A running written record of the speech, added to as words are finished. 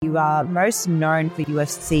You are most known for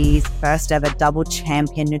UFC's first ever double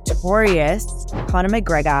champion, notorious Conor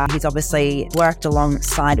McGregor. He's obviously worked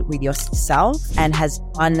alongside with yourself and has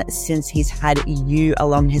won since he's had you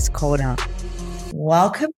along his corner.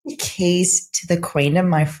 Welcome to Keys to the Queendom,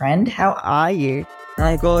 my friend. How are you?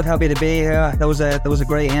 I'm good, happy to be here. That was a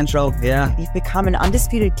great intro, yeah. You've become an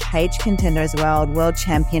undisputed cage contender as well, world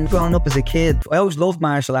champion. Growing up as a kid, I always loved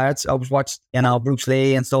martial arts. I always watched, Bruce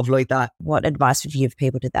Lee and stuff like that. What advice would you give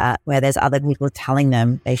people to that, where there's other people telling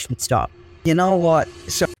them they should stop? You know what?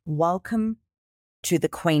 Welcome to the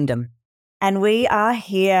Queendom. And we are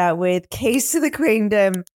here with Keys to the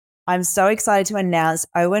Queendom. I'm so excited to announce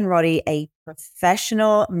Owen Roddy, a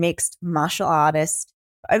professional mixed martial artist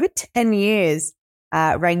for over 10 years.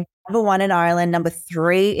 Ranked number 1 in Ireland, number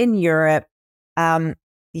 3 in Europe.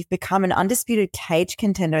 You've become an undisputed cage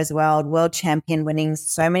contender as well, world champion, winning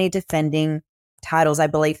so many defending titles, I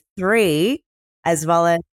believe 3, as well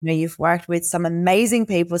as you've worked with some amazing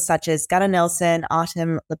people such as Gunnar Nelson,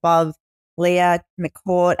 Artem Lebov, Leah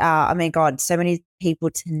McCourt. Oh my God, so many people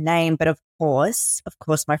to name. But of course,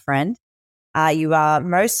 my friend, you are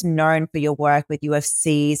most known for your work with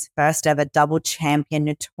UFC's first ever double champion,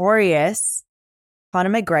 notorious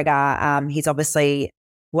Conor McGregor. He's obviously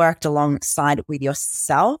worked alongside with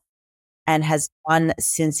yourself and has won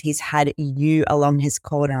since he's had you along his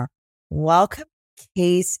corner. Welcome,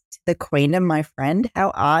 Keys to the Queendom, my friend.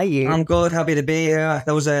 How are you? I'm good, happy to be here.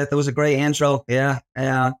 That was a great intro, yeah.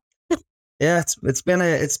 It's been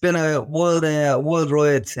a wild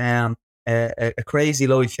ride, a crazy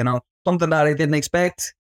life, something that I didn't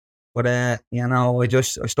expect, but I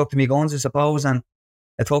stuck to my guns, I suppose, and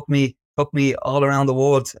it took me all around the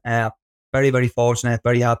world. Very, very fortunate,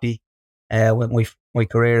 very happy with my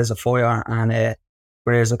career as a fighter and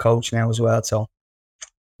career as a coach now as well. So,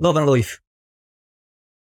 loving life.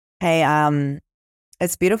 Hey,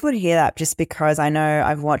 it's beautiful to hear that, just because I know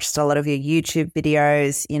I've watched a lot of your YouTube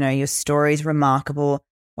videos. Your story's remarkable.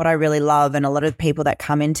 What I really love, and a lot of people that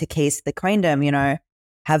come into Keys to the Queendom,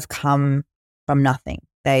 have come from nothing.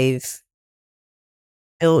 They've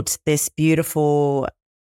built this beautiful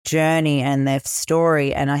journey and their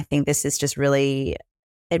story, and I think this is just really,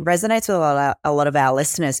 it resonates with a lot of our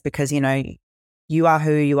listeners, because you are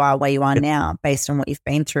who you are, where you are now, based on what you've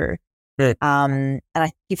been through. Yeah. And I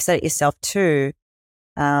think you've said it yourself too.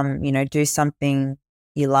 Do something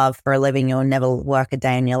you love for a living, you'll never work a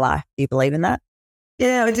day in your life. Do you believe in that?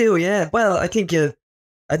 Yeah, I do. Yeah. Well, I think if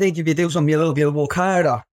you do something you love, you'll work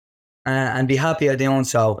harder and be happier doing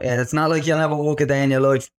so. It's not like you'll never work a day in your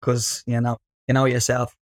life, because you know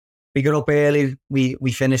yourself. We get up early,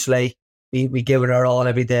 we finish late, we give it our all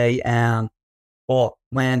every day. But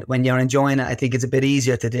when you're enjoying it, I think it's a bit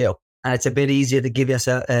easier to do, and it's a bit easier to give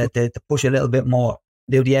yourself to push a little bit more,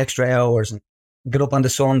 do the extra hours, and get up on the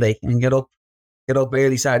Sunday and get up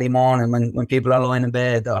early Saturday morning when people are lying in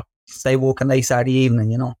bed, or stay working late Saturday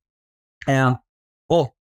evening.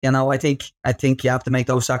 But I think you have to make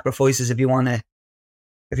those sacrifices if you want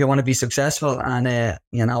to be successful. And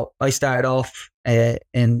I started off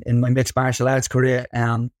in my mixed martial arts career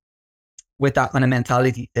with that kind of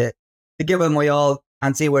mentality to give it my all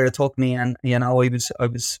and see where it took me. And I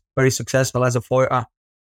was very successful as a fighter,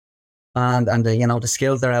 and the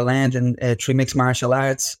skills that I learned in through mixed martial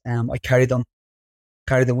arts, I carried them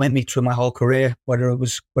with me through my whole career, whether it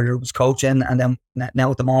was coaching, and then now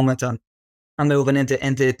at the moment I'm moving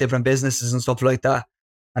into different businesses and stuff like that.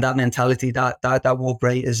 And that mentality, that work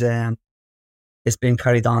rate is being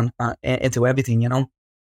carried on into everything,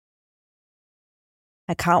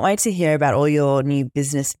 I can't wait to hear about all your new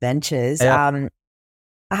business ventures. Yeah.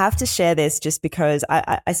 I have to share this just because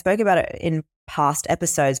I spoke about it in past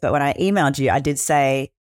episodes, but when I emailed you, I did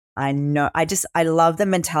say, I love the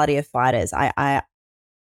mentality of fighters. When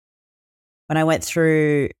I went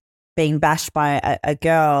through being bashed by a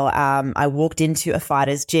girl, I walked into a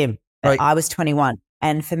fighter's gym. Right. I was 21.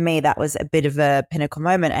 And for me, that was a bit of a pinnacle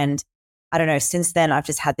moment. And I don't know, since then, I've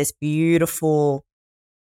just had this beautiful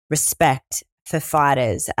respect for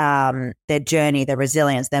fighters, their journey, their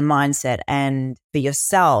resilience, their mindset. And for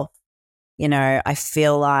yourself, I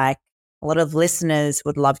feel like a lot of listeners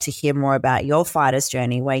would love to hear more about your fighter's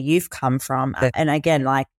journey, where you've come from. Yeah. And again,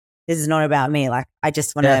 this is not about me. I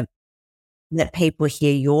just want to let people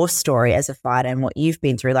hear your story as a fighter and what you've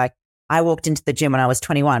been through. I walked into the gym when I was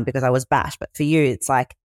 21 because I was bashed. But for you, it's how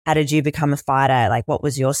did you become a fighter? What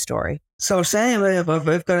was your story? So same, I've got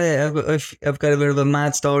a bit of a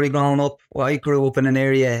mad story growing up. Well, I grew up in an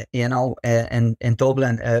area, in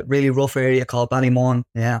Dublin, a really rough area called Ballymun.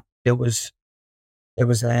 Yeah, it was It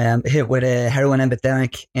was hit with a heroin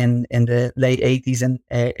epidemic in the late 80s and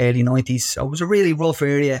early 90s. So it was a really rough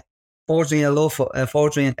area. Fortunately enough, with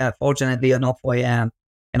both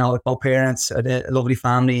parents, I had a lovely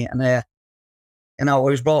family, and I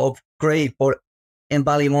was brought up great. But in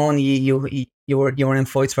Ballymun, you were in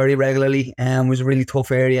fights very regularly, and it was a really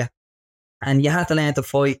tough area, and you had to learn to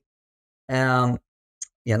fight. Um,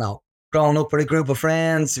 you know, growing up with a group of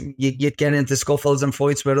friends, you'd get into scuffles and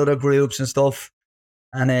fights with other groups and stuff.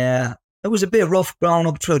 And it was a bit rough growing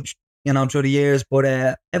up through the years.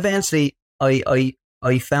 But eventually,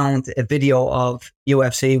 I found a video of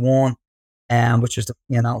UFC one, which was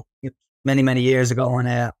many many years ago,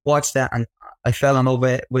 and watched that, and I fell in love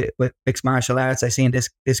with mixed martial arts. I seen this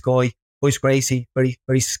guy, Royce Gracie, very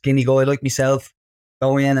very skinny guy like myself,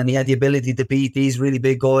 go in, and he had the ability to beat these really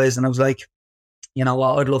big guys, and I was like, you know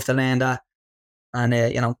what, I'd love to learn that, and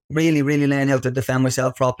really really learn how to defend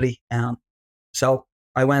myself properly. So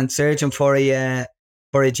I went searching for a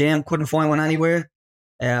gym, couldn't find one anywhere.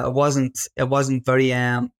 It wasn't very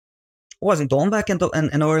it wasn't done back in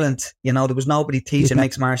Ireland. There was nobody teaching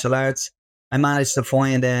mixed martial arts. I managed to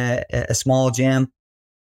find a small gym,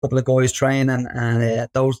 a couple of guys training, and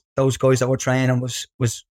those guys that were training was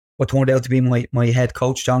what turned out to be my head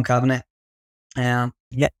coach, John Cabinet. Yeah,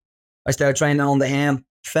 I started training under him,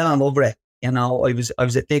 fell in love with it. I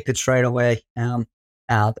was addicted straight away. And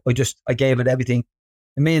I gave it everything.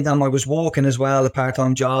 In the meantime, I was working as well, a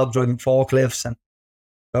part-time job, driving forklifts, and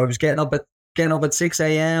I was getting up at 6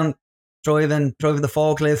 a.m. driving the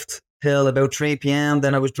forklift till about 3 p.m.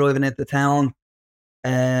 Then I was driving into town,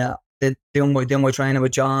 doing my training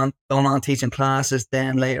with John, going on teaching classes.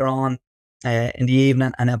 Then later on in the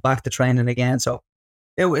evening, and then back to training again. So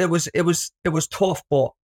it was tough,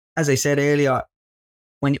 but as I said earlier,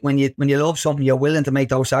 when you love something, you're willing to make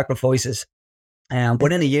those sacrifices.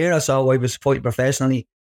 Within a year or so, I was fighting professionally.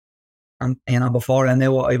 And before I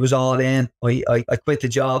knew it, I was all in. I quit the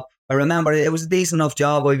job. I remember it was a decent enough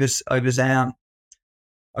job. I was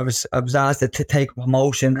asked to take a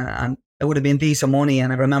promotion, and it would have been decent money.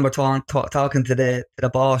 And I remember talking to the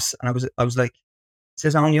boss, and I was like,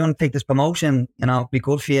 says, "Oh, you want to take this promotion? Be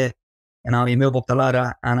good for you. You move up the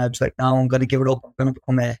ladder." And I was like, "No, I'm going to give it up. I'm going to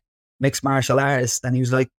become a mixed martial artist." And he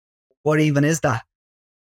was like, "What even is that?"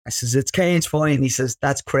 I says, "It's cage fighting." He says,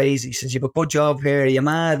 "That's crazy." He says, "You have a good job here. Are you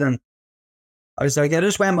mad?" And I was like, I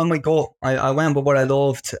just went with my gut. I went with what I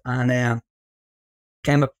loved, and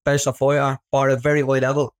became a professional fighter for a very high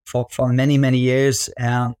level for many, many years.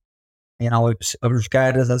 I was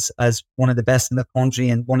regarded as one of the best in the country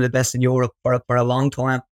and one of the best in Europe for a long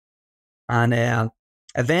time. And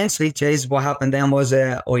eventually, Jesus, what happened then was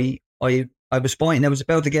I was fighting. I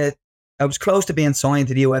was close to being signed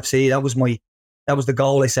to the UFC. That was the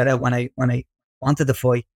goal I set out when I wanted to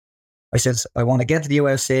fight. I said, I want to get to the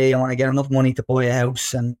UFC. I want to get enough money to buy a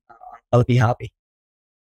house, and I'll be happy.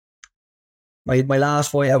 My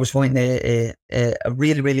last fight, I was fighting a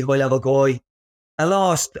really, really high level guy. I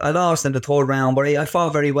lost in the third round, but I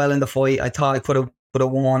fought very well in the fight. I thought I could have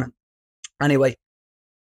won. Anyway,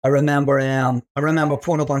 I remember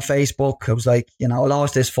putting up on Facebook. I was like, I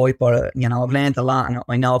lost this fight, but I've learned a lot, and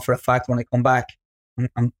I know for a fact when I come back,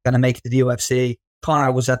 I'm gonna make it to the UFC.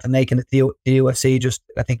 Conor was at the making it to the UFC just,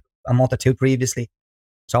 I think, a month or two previously,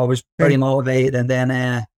 so I was very motivated. And then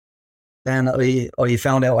I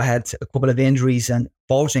found out I had a couple of injuries, and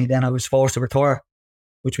fortunately, then I was forced to retire,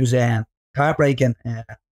 which was heartbreaking.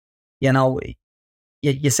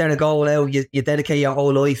 You set a goal out, you dedicate your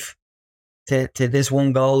whole life to this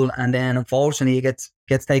one goal, and then unfortunately it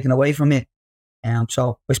gets taken away from you.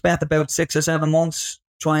 So I spent about 6 or 7 months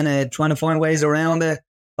trying to find ways around it,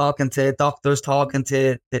 talking to doctors, talking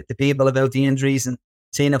to people about the injuries, and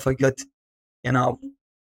seeing if I could,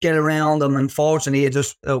 get around them. Unfortunately, it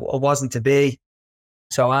wasn't to be.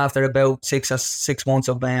 So after about 6 months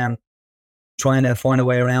of trying to find a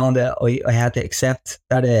way around it, I had to accept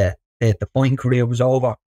that the fighting career was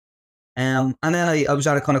over. And then I was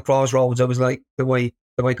at a kind of crossroads. I was like, do I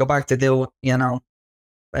go back to do an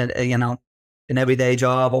everyday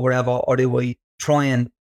job or whatever, or do I try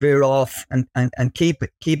and veer off and keep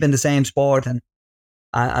in the same sport, and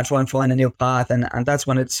I try and find a new path? And that's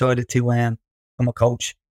when I decided to become a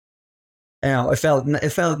coach. It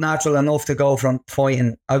felt natural enough to go from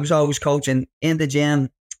fighting. I was always coaching in the gym,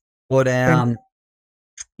 but it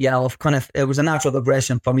was a natural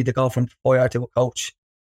progression for me to go from fighter to a coach.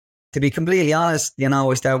 To be completely honest,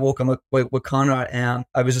 I started working with Conor.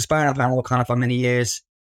 I was a sparring partner with Conor for many years,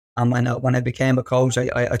 and when I became a coach,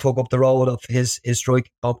 I took up the role of his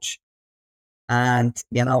striking coach. And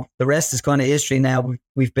the rest is kind of history now.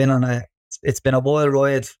 We've been on it's been a wild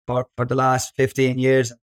ride for the last 15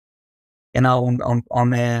 years. You know,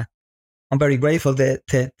 I'm very grateful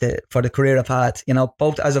for the career I've had, you know,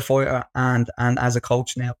 both as a fighter and as a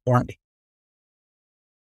coach now currently.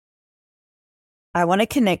 I want to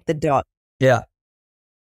connect the dot. Yeah.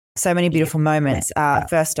 So many beautiful moments.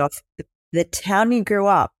 First off, the town you grew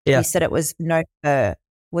up, you said it was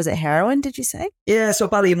was it heroin, did you say? Yeah, so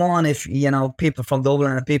Ballymun, if, you know, people from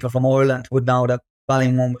Dublin and people from Ireland would know that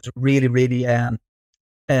Ballymun was a really, really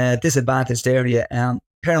disadvantaged area.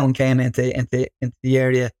 Heroin came into the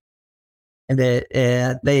area in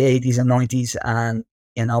the late 80s and 90s, and,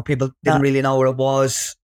 you know, people didn't really know what it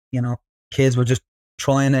was. You know, kids were just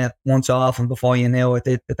trying it once off, and before you knew it,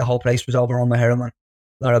 the whole place was overrun with heroin.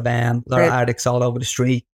 A lot of addicts all over the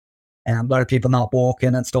street, and a lot of people not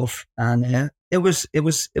walking and stuff. And it was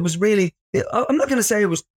really, I'm not going to say it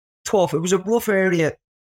was tough. It was a rough area,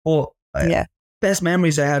 but best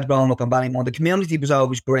memories I had growing up in Ballymun. The community was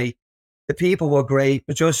always great. The people were great,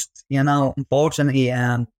 but just, you know, unfortunately,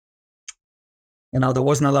 you know, there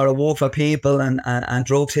wasn't a lot of work for people, and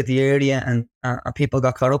drugs hit the area, and people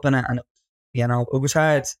got caught up in it, and you know, it was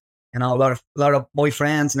hard. You know, a lot of my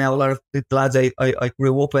friends now, a lot of the lads I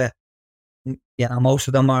grew up with, you know, most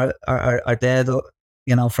of them are dead.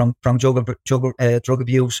 You know, from drug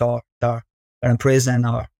abuse, or they're in prison,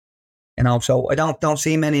 or, you know. So I don't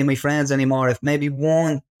see many of my friends anymore. If maybe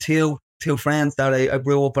one, two friends that I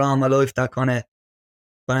grew up with all my life that kind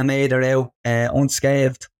of made it out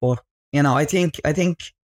unscathed. But, you know, I think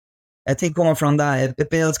going from that, it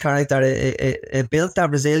builds character. It builds that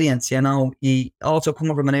resilience. You know, you also come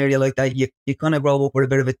from an area like that, you kind of grow up with a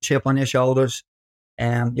bit of a chip on your shoulders,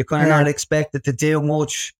 and you're kind of not expected to do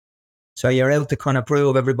much, so you're out to kind of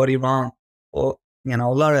prove everybody wrong. But, you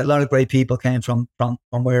know, a lot of great people came from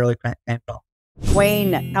where I came from.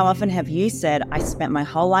 Queen, how often have you said, I spent my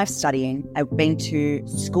whole life studying, I've been to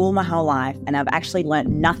school my whole life, and I've actually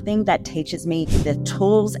learned nothing that teaches me the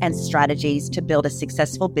tools and strategies to build a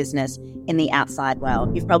successful business in the outside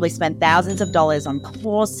world. You've probably spent thousands of dollars on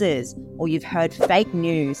courses, or you've heard fake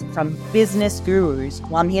news from business gurus.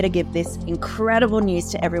 Well, I'm here to give this incredible news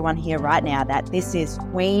to everyone here right now, that this is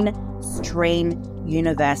Queen Stream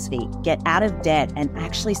University. Get out of debt and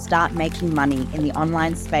actually start making money in the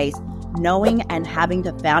online space, knowing and having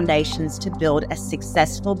the foundations to build a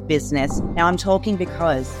successful business. Now, I'm talking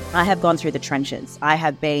because I have gone through the trenches. I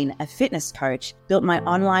have been a fitness coach, built my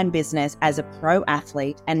online business as a pro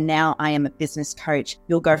athlete, and now I am a business coach.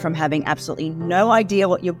 You'll go from having absolutely no idea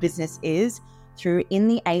what your business is through, in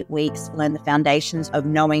the 8 weeks, learn the foundations of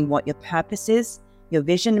knowing what your purpose is, your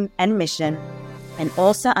vision and mission, and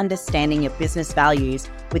also understanding your business values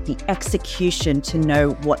with the execution to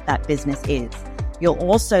know what that business is. You'll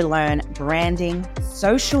also learn branding,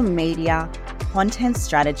 social media, content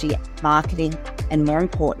strategy, marketing, and more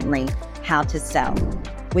importantly, how to sell.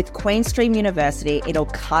 With Queen Stream University, it'll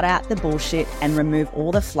cut out the bullshit and remove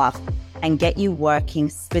all the fluff and get you working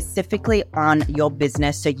specifically on your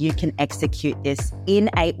business so you can execute this in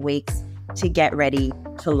 8 weeks to get ready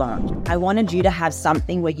to launch. I wanted you to have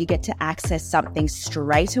something where you get to access something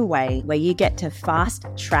straight away, where you get to fast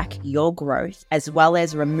track your growth, as well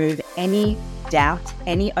as remove any doubt,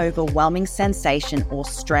 any overwhelming sensation or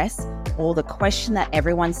stress, or the question that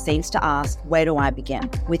everyone seems to ask, where do I begin?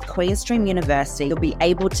 With Queen Stream University, you'll be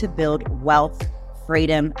able to build wealth,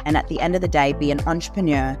 freedom, and at the end of the day, be an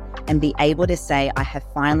entrepreneur and be able to say, I have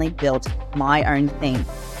finally built my own thing,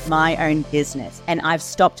 my own business. And I've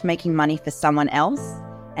stopped making money for someone else,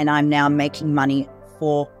 and I'm now making money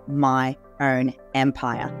for my own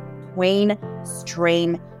empire. Queen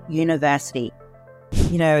Stream University.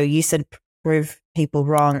 You know, you said prove people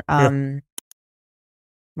wrong.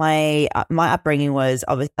 My upbringing was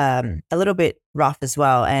a little bit rough as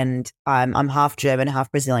well, and I'm half German,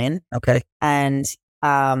 half Brazilian. Okay. And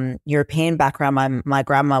European background. My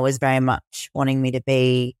grandma was very much wanting me to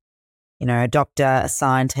be, you know, a doctor, a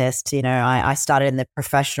scientist. You know, I started in the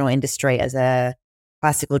professional industry as a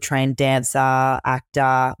classical trained dancer,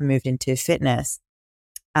 actor, moved into fitness.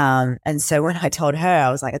 And so when I told her, I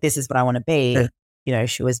was like, this is what I want to be, you know,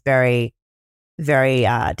 she was very, very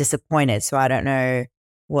disappointed. So I don't know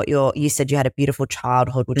what you said you had a beautiful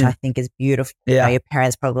childhood, which I think is beautiful. Yeah. You know, your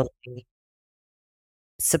parents probably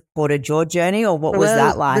supported your journey, or what was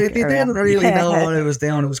that like? They didn't really know what I was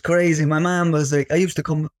doing. It was crazy. My mom was like, I used to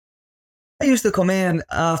come in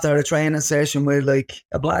after a training session with like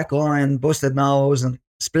a black eye, busted nose and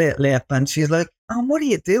split lip, and she's like, what are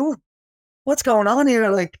you doing? What's going on here?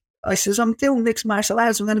 Like, I says, I'm doing mixed martial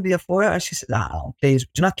arts, I'm going to be a fighter. She said, please,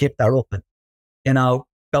 do not keep that up, and, you know,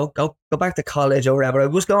 go back to college or whatever.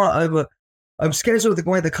 I I was scheduled to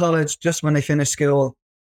go into college just when I finished school.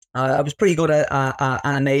 I was pretty good at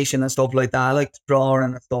animation and stuff like that. I liked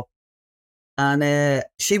drawing and stuff. And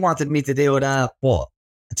she wanted me to do that, but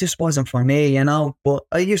it just wasn't for me, you know. But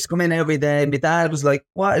I used to come in every day. My dad was like,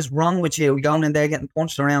 "What is wrong with you? We're going in there getting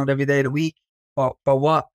punched around every day of the week. For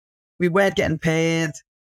what?" We weren't getting paid.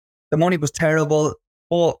 The money was terrible,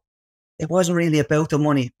 but it wasn't really about the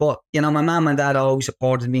money. But, you know, my mum and dad always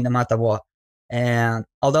supported me no matter what. And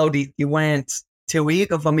although they weren't too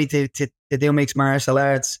eager for me to do mixed martial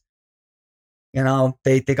arts, you know,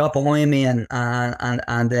 they got behind me and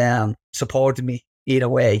supported me either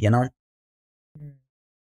way, you know.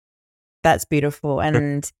 That's beautiful.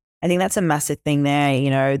 And I think that's a massive thing there, you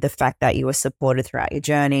know, the fact that you were supported throughout your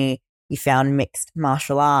journey, you found mixed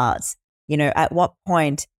martial arts, you know, at what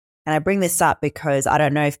point, and I bring this up because I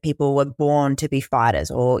don't know if people were born to be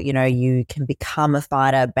fighters or, you know, you can become a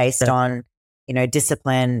fighter based on, you know,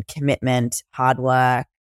 discipline, commitment, hard work,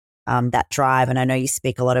 that drive. And I know you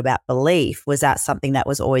speak a lot about belief. Was that something that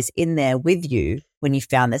was always in there with you when you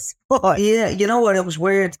found this sport? Yeah, you know what? It was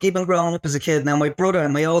weird. Even growing up as a kid. Now, my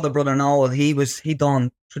older brother Noel, he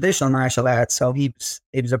done traditional martial arts, so he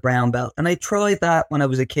was a brown belt, and I tried that when I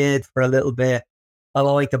was a kid for a little bit. I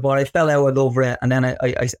liked it, but I fell out over it, and then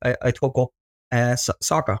I took up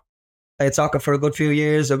soccer. I had soccer for a good few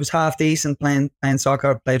years. I was half decent playing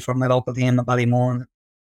soccer. Played for my local team at Ballymun.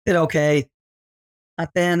 Did okay,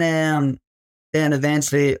 and then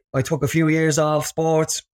eventually I took a few years off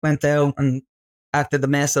sports. Went out and acted the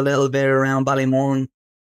mess a little bit around Ballymun.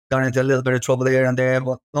 Got into a little bit of trouble here and there,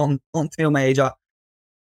 but nothing too major.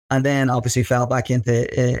 And then obviously fell back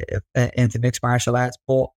into mixed martial arts.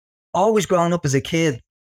 But always growing up as a kid,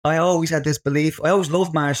 I always had this belief. I always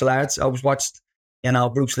loved martial arts. I always watched, you know,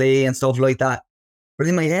 Bruce Lee and stuff like that. But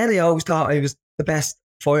in my head, I always thought I was the best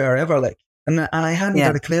fighter ever. Like, and I hadn't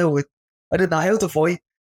got a clue. I didn't know how to fight.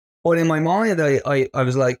 But in my mind, I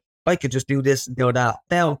was like, I could just do this and do that.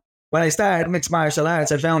 Now, when I started mixed martial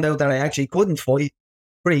arts, I found out that I actually couldn't fight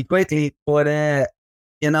pretty quickly. But,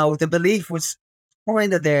 you know, the belief was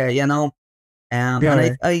kind of there, you know. And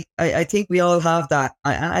I think we all have that.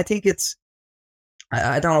 I think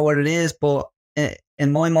I don't know what it is, but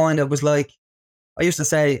in my mind, it was like, I used to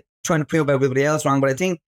say, trying to prove everybody else wrong. But I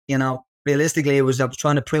think, you know, realistically, I was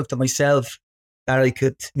trying to prove to myself that I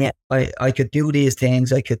could, I could do these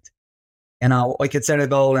things. I could, you know, I could set a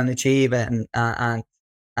goal and achieve it, and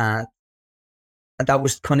that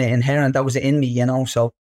was kind of inherent. That was in me, you know.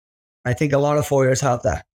 So I think a lot of fighters have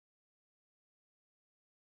that.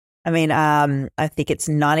 I mean, I think it's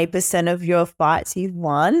 90% of your fights you've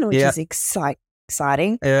won, which is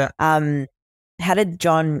exciting. Yeah. How did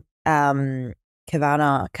John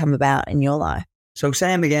Kavanagh come about in your life? So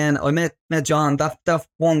same again. I met John that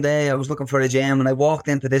one day. I was looking for a gym, and I walked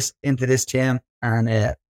into this gym, and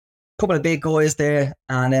a couple of big guys there,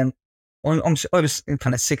 and then I was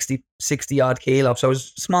kind of 60 odd kilos. So I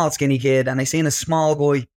was a small, skinny kid, and I seen a small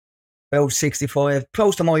guy, about 65,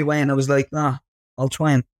 close to my weight, and I was like, nah, I'll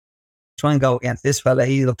try and go against this fella.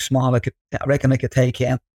 He looks small. I reckon I could take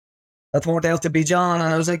him. That turned out to be John,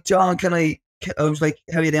 and I was like, John, I was like,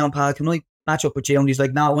 how you doing, pal? Can I match up with you? And he's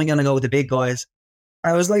like, no, we're going to go with the big guys.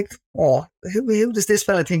 I was like, oh, who does this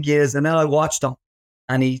fella think he is? And then I watched him,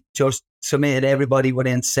 and he just submitted everybody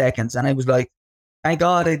within seconds. And I was like, thank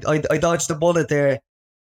God I dodged the bullet there.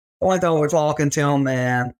 I went over talking to him,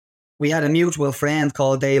 and we had a mutual friend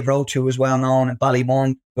called Dave Roach, who was well known in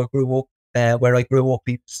Ballymun, where I grew up.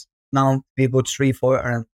 He was known to be a good street fighter,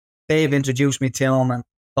 and Dave introduced me to him and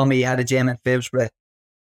told me he had a gym in Phibsborough.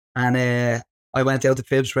 And I went out to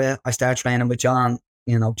Phibsborough. I started training with John.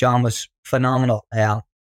 You know, John was phenomenal.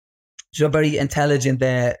 He's a very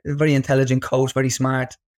intelligent coach, very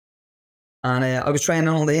smart. And I was training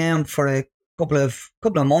under him for a couple of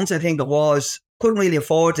months, I think it was. Couldn't really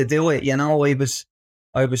afford to do it, you know. I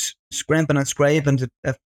was scrimping and scraping to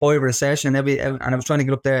 $5 a session and I was trying to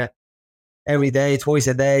get up there every day, twice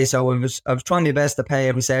a day. So I was trying my best to pay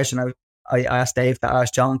every session. I asked Dave to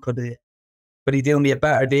ask John, could he do me a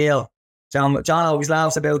better deal? John always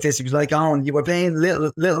laughs about this. He was like, Owen, you were paying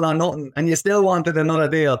little or nothing, and you still wanted another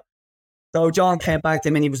deal. So John came back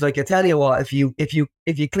to me and he was like, I tell you what, if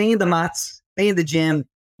you clean the mats, clean the gym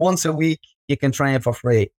once a week, you can train for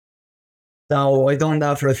free. So I done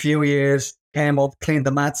that for a few years, came up, cleaned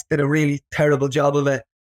the mats, did a really terrible job of it.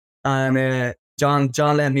 And John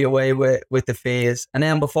led me away with the fees. And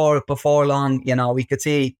then before long, you know, he could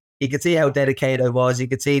see how dedicated I was. He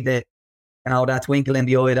could see that, you know, that twinkle in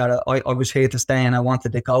the eye that I was here to stay and I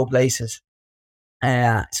wanted to go places.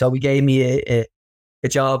 So he gave me a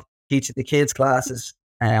job teaching the kids classes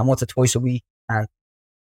once or twice a week. And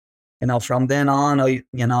from then on,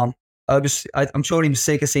 I'm sure he was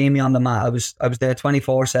sick of seeing me on the mat. I was there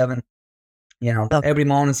 24/7, every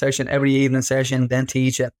morning session, every evening session, then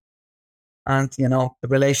teach it. And, the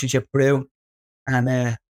relationship grew.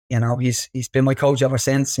 And, he's been my coach ever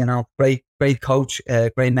since, great coach,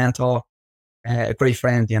 great mentor, a great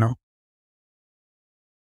friend,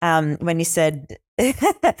 When you said,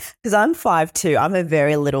 because I'm 5'2", I'm a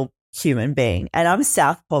very little human being, and I'm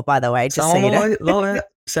Southpaw, by the way. Just so you know. Love it.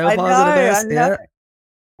 Southpaws are the best. Yeah.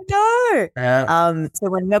 No. Yeah. So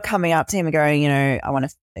when you're coming up to him and going, I want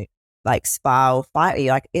to like spar or fight with you,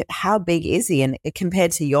 like how big is he? And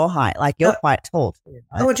compared to your height, like you're quite tall too,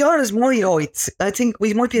 right? No, John is my height. I think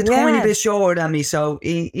we might be a tiny bit shorter than me, so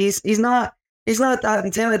he's not that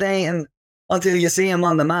intimidating until you see him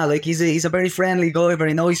on the mat. Like he's a very friendly guy,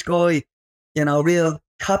 very nice guy, real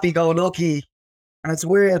happy-go-lucky. And it's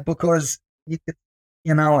weird because you could,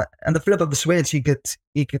 and the flip of the switch, he could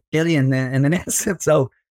kill you in an instant.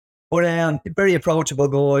 So, but very approachable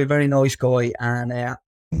guy, very nice guy, and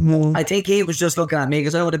I think he was just looking at me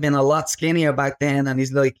because I would have been a lot skinnier back then, and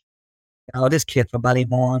he's like, this kid from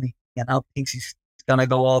Ballymoney, thinks he's gonna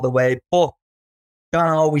go all the way. But John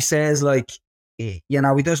always says, like, he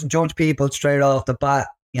doesn't judge people straight off the bat.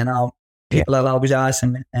 People have always asked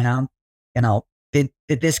him, did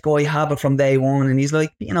this guy have it from day one? And he's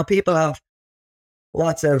like, people have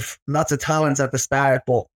lots of talents at the start,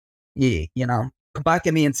 but come back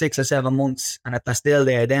at me in 6 or 7 months, and if they're still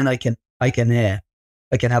there, then I can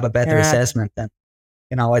have a better assessment. And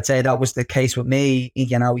I'd say that was the case with me.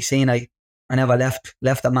 He seen I never left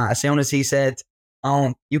the mat. As soon as he said,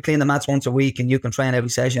 "Oh, you clean the mats once a week and you can train every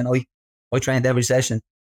session," I trained every session,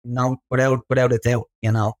 without a doubt,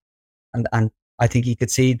 and I think he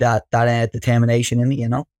could see that determination in me,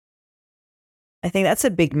 I think that's a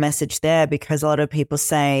big message there, because a lot of people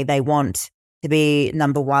say they want to be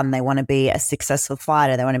number one. They want to be a successful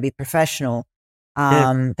fighter. They want to be professional. They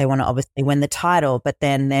want to obviously win the title, but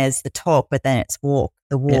then there's the talk, but then it's the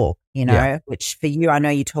walk, which for you, I know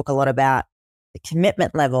you talk a lot about the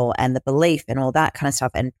commitment level and the belief and all that kind of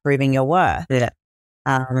stuff and proving your worth. Yeah.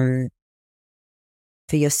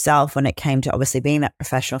 For yourself, when it came to obviously being that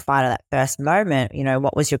professional fighter, that first moment,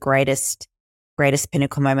 what was your greatest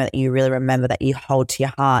pinnacle moment that you really remember that you hold to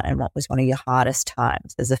your heart, and what was one of your hardest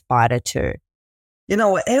times as a fighter too?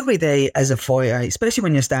 Every day as a fighter, especially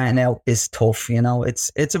when you're starting out, is tough.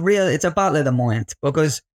 It's a battle of the mind,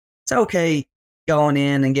 because it's okay going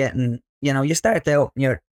in and getting, you start out,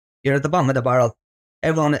 you're at the bottom of the barrel.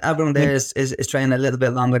 Everyone there is training a little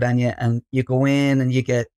bit longer than you, and you go in and you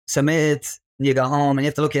get submitted, and you go home, and you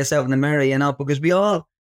have to look at yourself in the mirror, because we all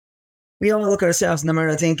look at ourselves in the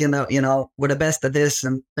mirror thinking that, we're the best at this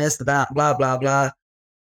and best at that, blah, blah, blah.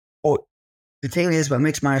 But the thing is, with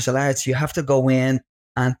mixed martial arts, you have to go in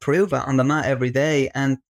and prove it on the mat every day,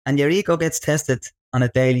 and your ego gets tested on a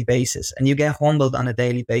daily basis, and you get humbled on a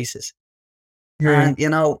daily basis. And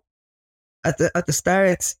at the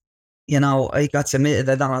start, I got submitted.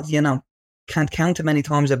 I don't, can't count how many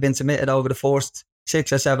times I've been submitted over the first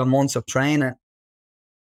 6 or 7 months of training.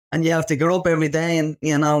 And you have to get up every day, and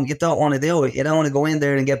you don't want to do it. You don't want to go in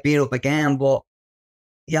there and get beat up again, but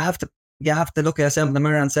you have to look at yourself in the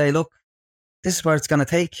mirror and say, look, this is where it's going to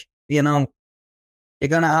take. You're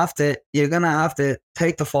gonna have to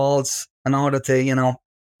take the falls in order to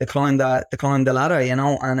to climb the ladder.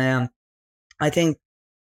 And I think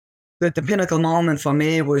that the pinnacle moment for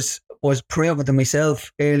me was proving to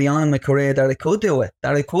myself early on in my career that I could do it,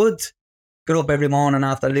 that I could get up every morning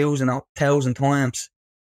after losing 1,000 times,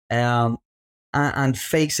 and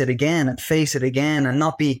face it again and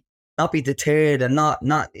not be deterred, and not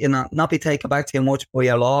be taken back too much by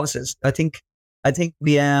your losses. I think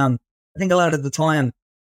a lot of the time,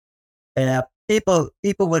 people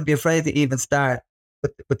would be afraid to even start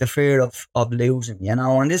with the fear of losing,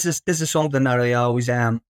 and this is something that I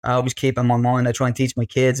always keep in my mind. I try and teach my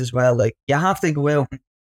kids as well. Like, you have to go out and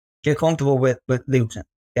get comfortable with losing,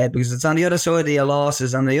 because it's on the other side of your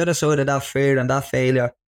losses, on the other side of that fear and that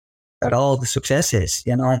failure, that all the success is,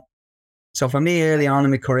 So for me, early on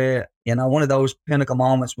in my career, one of those pinnacle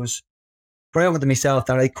moments was proving to myself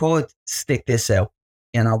that I could stick this out,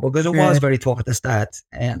 because it was very tough at the start,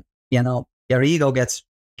 and your ego gets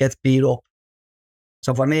beat up.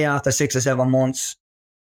 So for me, after 6 or 7 months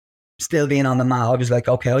still being on the mat, I was like,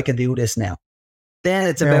 okay, I can do this now. Then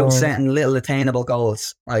it's about setting little attainable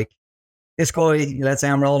goals. Like, this guy, let's say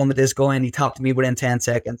I'm rolling with this guy and he talked to me within 10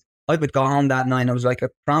 seconds. I would go home that night and I was like, I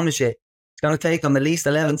promise you, it's going to take him at least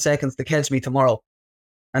 11 seconds to catch me tomorrow.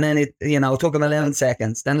 And then it took him 11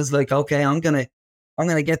 seconds. Then it's like, okay, I'm going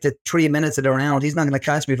to get to 3 minutes of the round. He's not going to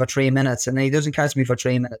catch me for 3 minutes. And then he doesn't catch me for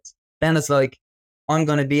 3 minutes. then it's like, I'm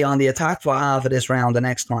going to be on the attack for half of this round the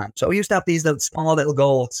next time. So I used to have these small little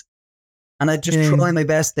goals, and I just try my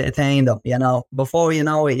best to attain them, Before you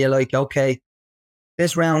know it, you're like, okay,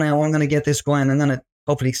 this round now, I'm going to get this going. I'm going to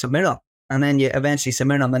hopefully submit them. And then you eventually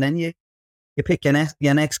submit them, and then you pick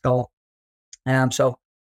your next goal. So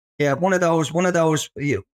yeah, one of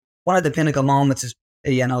the pinnacle moments is,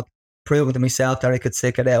 proving to myself that I could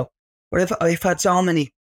stick it out. But I've had so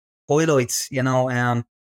many highlights, getting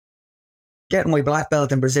my black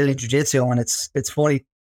belt in Brazilian Jiu-Jitsu, and it's funny.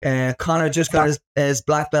 Conor just got his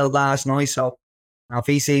black belt last night, so now if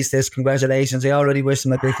he sees this, congratulations. I already wish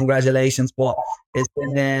him a big congratulations, but it's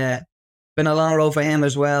been a long road for him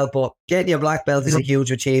as well. But getting your black belt is a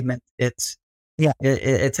huge achievement.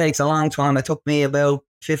 It takes a long time. It took me about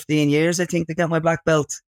 15 years, I think, to get my black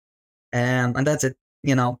belt. And that's it,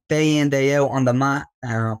 day in, day out on the mat.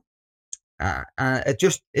 It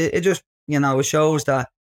just it shows that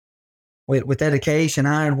with dedication,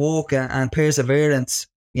 hard work, and perseverance,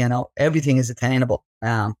 everything is attainable.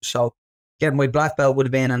 So getting my black belt would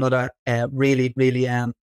have been another really, really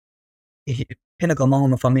pinnacle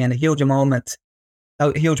moment for me, and a huge moment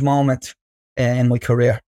in my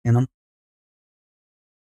career.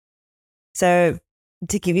 So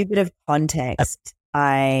to give you a bit of context,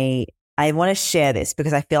 I want to share this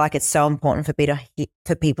because I feel like it's so important for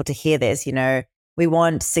people to hear this. We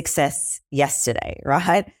want success yesterday,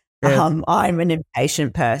 right? Yeah. I'm an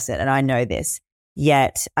impatient person, and I know this.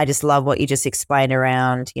 Yet I just love what you just explained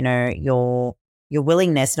around, your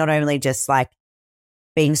willingness, not only just like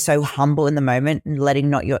being so humble in the moment and letting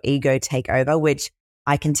not your ego take over, which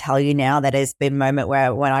I can tell you now that has been a moment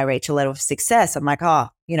where when I reach a level of success, I'm like,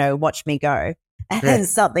 watch me go. And then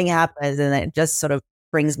something happens and it just sort of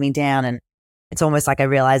brings me down. And it's almost like a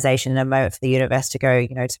realization and a moment for the universe to go,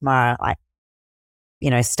 tomorrow, like,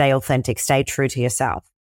 stay authentic, stay true to yourself.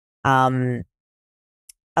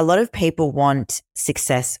 A lot of people want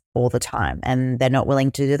success all the time, and they're not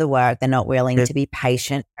willing to do the work. They're not willing to be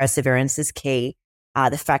patient. Perseverance is key.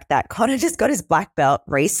 The fact that Conor just got his black belt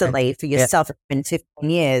recently for yourself, it's been 15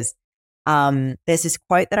 years. There's this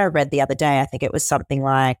quote that I read the other day. I think it was something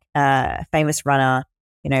like a famous runner,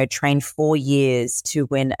 trained 4 years to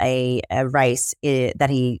win a race that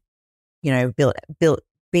he,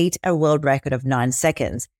 beat a world record of 9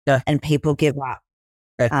 seconds, and people give up.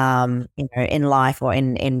 In life or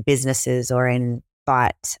in businesses or in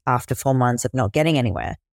fight after 4 months of not getting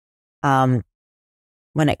anywhere.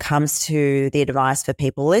 When it comes to the advice for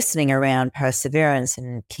people listening around perseverance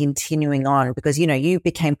and continuing on, because, you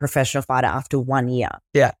became professional fighter after 1 year.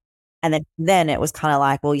 Yeah. And then it was kind of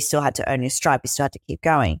like, well, you still had to earn your stripe. You still had to keep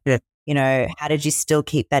going. Yeah. How did you still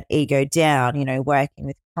keep that ego down, working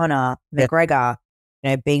with Conor, McGregor,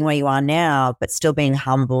 being where you are now, but still being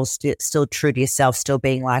humble, still true to yourself, still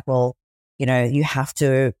being like, well, you have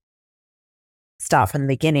to start from the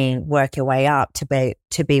beginning, work your way up to be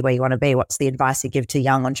where you want to be. What's the advice you give to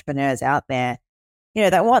young entrepreneurs out there,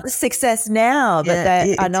 that want the success now, but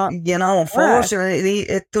they are not? Unfortunately,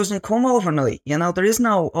 it doesn't come overnight. There is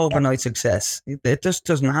no overnight success. It just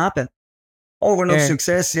doesn't happen. Overnight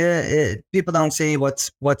success, people don't see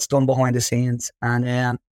what's done behind the scenes,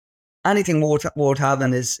 and anything worth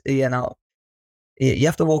having is, you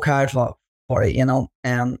have to work hard for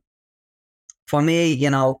it, for me,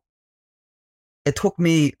 it took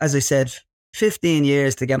me, as I said, 15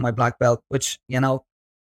 years to get my black belt, which, I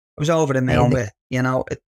was over the moon with, I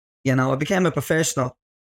became a professional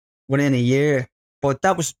within a year, but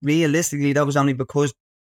that was only because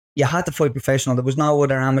you had to fight professional. There was no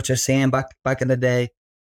other amateur scene back in the day,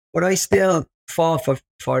 but I still fought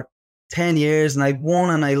for 10 years, and I won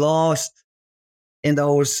and I lost in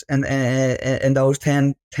those in those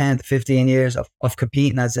 10 to 15 years of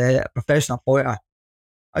competing as a professional fighter.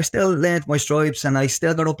 I still learned my stripes, and I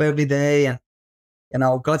still got up every day, and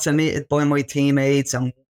got submitted by my teammates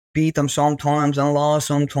and beat them sometimes and lost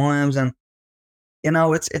sometimes, and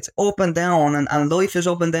it's up and down, and life is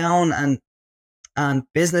up and down, and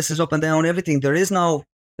business is up and down, everything. There is no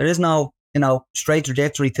straight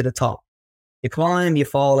trajectory to the top. You climb, you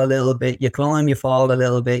fall a little bit. You climb, you fall a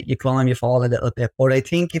little bit. You climb, you fall a little bit. But I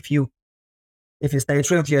think if you stay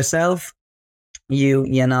true to yourself, you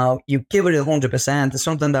give it 100%. It's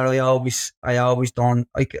something that I always done.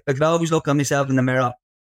 I could always look at myself in the mirror,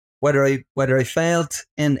 whether I failed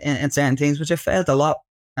in certain things, which I failed a lot,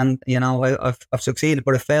 and I've succeeded,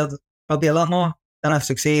 but I failed probably a lot more than I've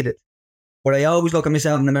succeeded. But I always look at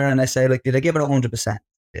myself in the mirror and I say, like, did I give it 100%?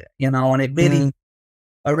 And it really,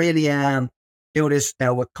 I really do this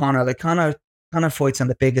now with Conor. Like, Conor fights on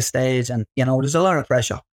the biggest stage, and there's a lot of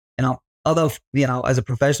pressure. Although as a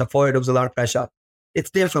professional fighter, there was a lot of pressure. it's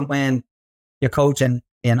different when you're coaching,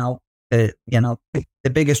 the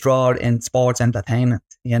biggest draw in sports entertainment,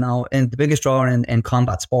 and the biggest draw in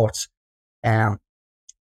combat sports. There's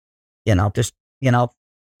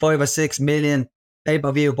 5 or 6 million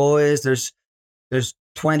pay-per-view boys. There's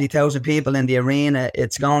 20,000 people in the arena.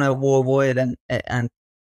 It's going out worldwide, and a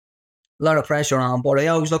lot of pressure on. But I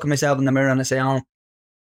always look at myself in the mirror and I say, "Oh,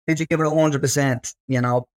 did you give it 100%?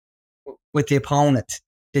 With the opponent?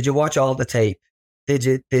 Did you watch all the tape?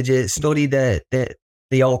 Did you study the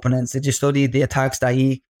openings? Did you study the attacks that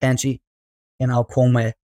he potentially, come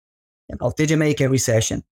with? Did you make every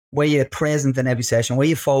session? Were you present in every session? Were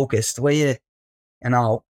you focused? Were you,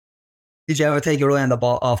 did you ever take your eye on the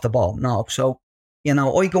ball, off the ball? No. So,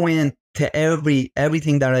 I go in to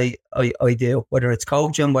everything that I do, whether it's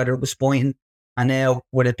coaching, whether it was sparring, and now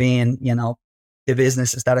with it being, the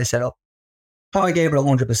businesses that I set up. I gave it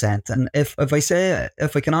 100%. And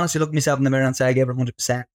if I can honestly look myself in the mirror and say I gave it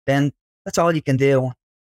 100%, then that's all you can do.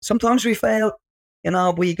 Sometimes we fail,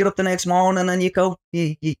 but you get up the next morning and you go,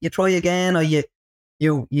 you try again, or you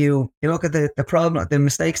look at the problem, the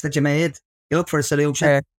mistakes that you made, you look for a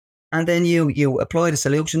solution, and then you apply the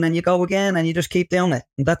solution, and you go again, and you just keep doing it.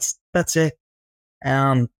 And that's it.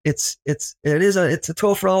 It's a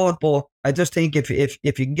tough road, but I just think if you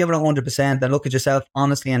can give it 100%, then look at yourself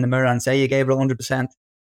honestly in the mirror and say you gave it 100%.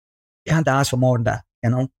 You can't ask for more than that,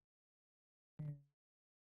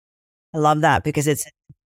 I love that, because it's a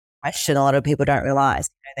question a lot of people don't realize.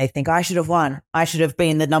 They think I should have won. I should have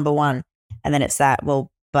been the number one. And then it's that,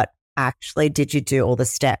 well, but actually, did you do all the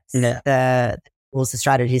steps, the tools, the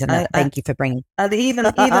strategies? And thank you for bringing. And even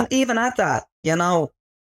at that, you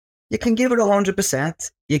can give it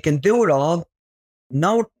 100%. You can do it all.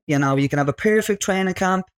 No, you can have a perfect training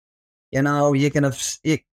camp. You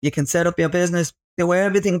can set up your business, do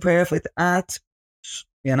everything perfect. And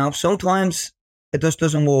sometimes it just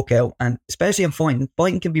doesn't work out. And especially in fighting,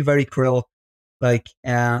 can be very cruel. Like,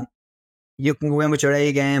 you can go in with your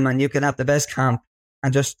A game and you can have the best camp,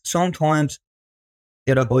 and just sometimes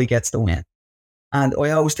the other guy gets the win. And I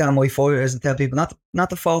always tell my fighters and tell people not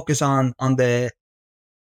to focus on the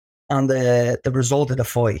result of the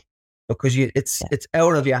fight, because it's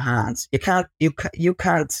out of your hands. You can't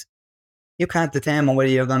determine whether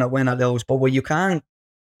you're going to win or lose. But what you can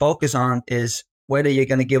focus on is whether you're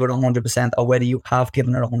going to give it 100% or whether you have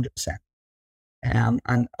given it 100%. And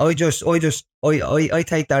I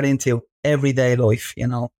take that into everyday life.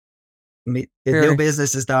 The new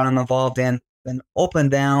businesses that I'm involved in, been up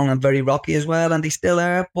and down and very rocky as well, and they still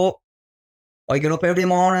are. But I get up every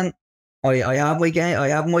morning. I have my game. I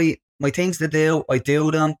have my things to do. I do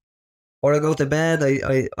them. Or I go to bed.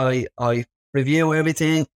 I review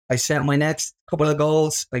everything. I set my next couple of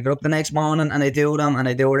goals. I get up the next morning and I do them, and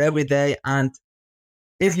I do it every day. And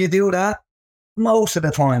if you do that, most of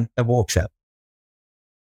the time it works out.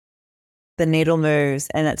 The needle moves,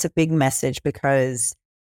 and it's a big message, because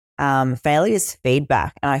failure is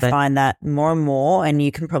feedback, and I find that more and more, and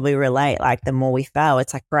you can probably relate, like the more we fail,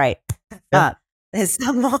 it's like, great, there's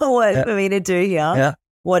some more work for me to do here.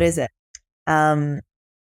 What is it?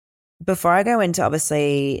 Before I go into,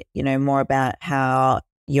 obviously, more about how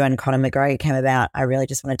you and Conor McGregor came about, I really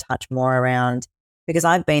just want to touch more around, because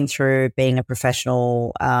I've been through being a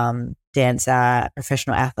professional dancer,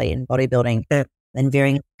 professional athlete in bodybuilding, then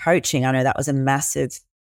veering coaching. I know that was a massive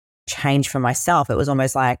change for myself. It was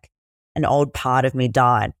almost like an old part of me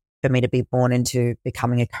died for me to be born into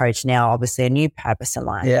becoming a coach. Now, obviously, a new purpose in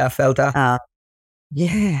life. Yeah, I felt that.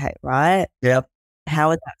 Right? Yep. How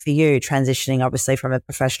was that for you, transitioning obviously from a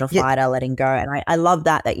professional fighter, letting go? And I love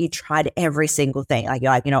that you tried every single thing. Like,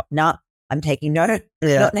 you're like, no, I'm taking no,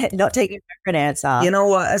 not taking no for an answer. You know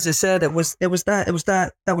what? As I said, that was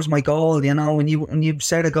my goal. When you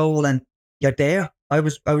set a goal and you're there, I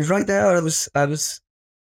was right there. I was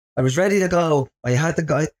ready to go. I had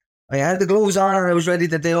the gloves on, and I was ready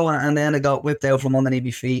to do it. And then I got whipped out from underneath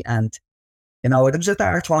my feet. And it was a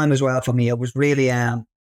dark time as well for me. It was really I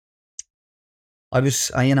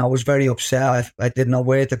was very upset. I didn't know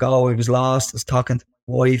where to go. I was lost. I was talking to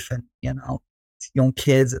my wife and young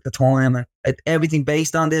kids at the time, and everything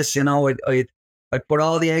based on this. I put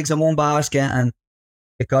all the eggs in one basket, and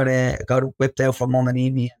it got whipped out from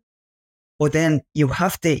underneath me. But then you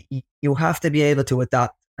have to be able to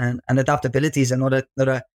adapt, and adaptability is another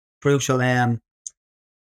crucial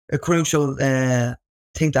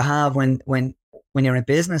thing to have when you're in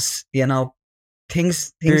business.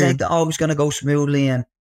 Things ain't always going to go smoothly, and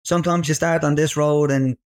sometimes you start on this road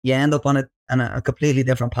and you end up on a completely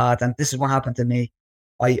different path. And this is what happened to me.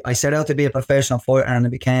 I set out to be a professional fighter, and I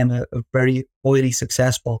became a very highly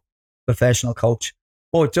successful professional coach.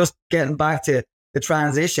 But just getting back to the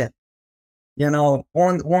transition.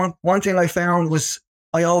 One thing I found was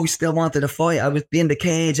I always still wanted to fight. I would be in the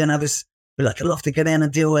cage and I was like, I'd love to get in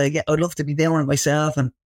and do it. I'd love to be doing it myself.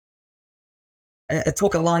 And it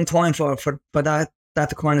took a long time for that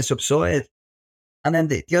to kind of subside. And then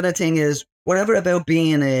the other thing is, whatever about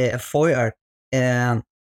being a fighter,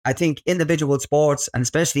 I think individual sports, and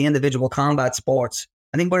especially individual combat sports,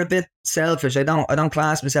 I think we're a bit selfish. I don't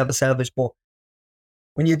class myself as selfish, but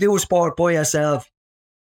when you do a sport by yourself,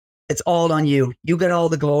 it's all on you. You get all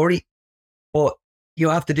the glory, but you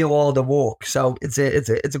have to do all the work. So it's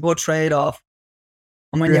a good trade off.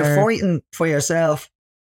 And when you're fighting for yourself,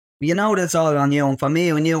 you know that's all on you. And for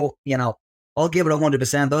me, when I'll give it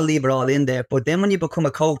 100%. I'll leave it all in there. But then when you become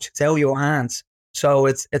a coach, it's out of your hands. So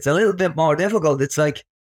it's a little bit more difficult. It's like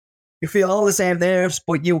you feel all the same nerves,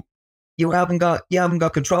 but you haven't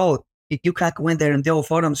got control. You can't go in there and do it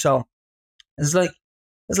for them. So it's like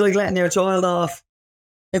letting your child off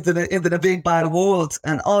into the big bad world,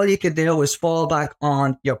 and all you can do is fall back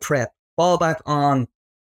on your prep. Fall back on,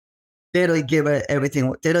 did I give it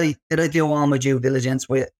everything? Did I do all my due diligence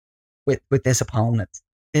with this opponent?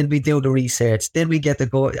 Did we do the research? Did we get to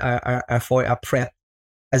go our prep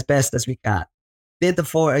as best as we can? Did the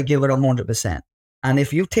fighter give it 100%? And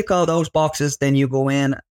if you tick all those boxes, then you go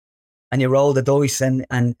in and you roll the dice and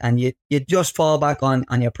you just fall back on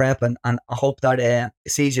your prep and I hope that it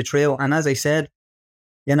sees you through. And as I said,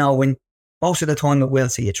 when most of the time it will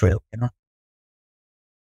see you through,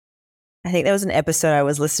 I think there was an episode I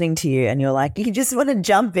was listening to you and you're like, you just want to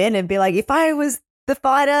jump in and be like, if I was the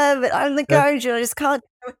fighter, but I'm the coach and I just can't.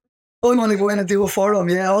 I want to go in and do it for them.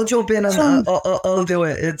 Yeah, I'll jump in and I'll do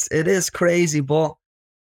it. It is crazy, but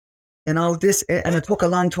and it took a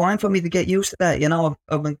long time for me to get used to that.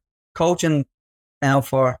 I've been coaching now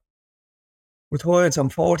for retired. So I'm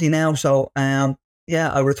 40 now. So I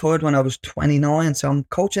retired when I was 29. So I'm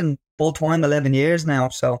coaching full time 11 years now.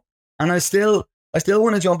 So and I still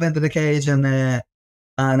want to jump into the cage and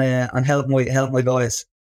help my guys.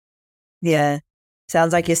 Yeah.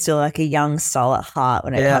 Sounds like you're still like a young soul at heart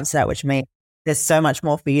when it comes to that, which means there's so much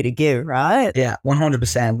more for you to give, right? Yeah,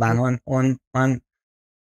 100%, man.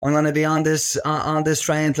 I'm going to be on this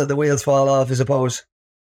train till the wheels fall off, I suppose.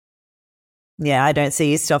 Yeah, I don't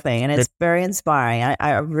see you stopping, and it's very inspiring.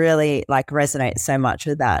 I really resonate so much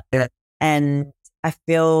with that. Yeah. And I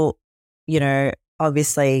feel,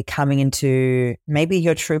 obviously coming into maybe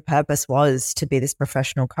your true purpose was to be this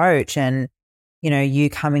professional coach, and you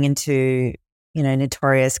coming into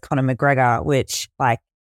notorious Conor McGregor, which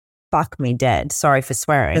fuck me dead. Sorry for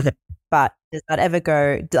swearing, but does that ever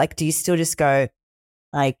go? Do you still just go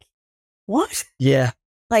what? Yeah.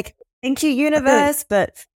 Thank you, universe,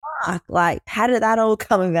 but fuck, how did that all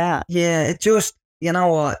come about? Yeah, it just,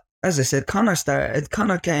 what? As I said, Conor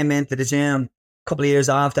came into the gym a couple of years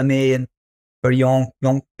after me, and very young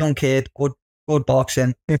kid, good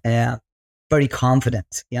boxing, very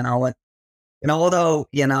confident, and although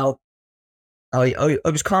I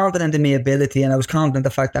was confident in my ability, and I was confident in the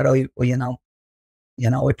fact that I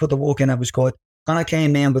put the work in. I was good. Conor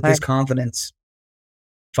came in with this confidence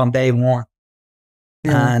from day one,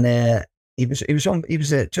 and he just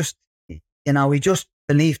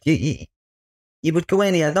believed he would go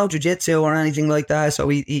in. He had no jiu-jitsu or anything like that, so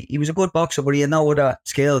he was a good boxer, but he had no other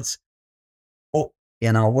skills. But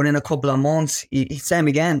within a couple of months, he same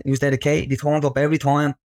again. He was dedicated. He turned up every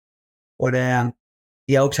time, but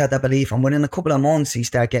he always had that belief. And within a couple of months, he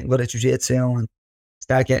started getting good at jiu-jitsu and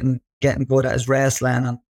started getting good at his wrestling.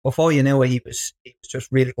 And before you knew it, he was just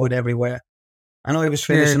really good everywhere. I know he was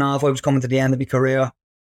finishing off. I was coming to the end of my career.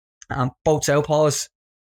 Both southpaws,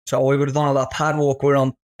 so I would have done a lot of pad work with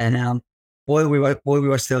him. And while we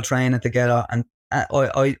were still training together, and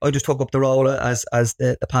I just took up the role as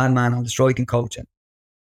the pad man and the striking coach. And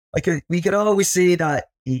we could always see that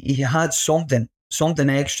he had something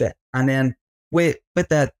extra. And then with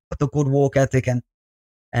the good work ethic and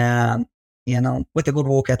with the good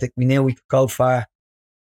work ethic, we knew we could go far.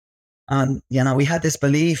 And we had this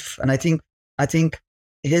belief, and I think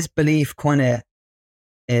his belief kind of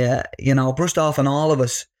brushed off on all of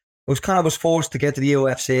us. It was forced to get to the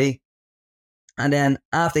UFC, and then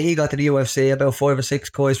after he got to the UFC, about 5 or 6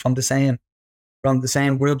 guys from the same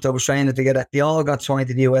group that was training together, they all got signed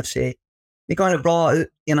to the UFC. He kind of brought,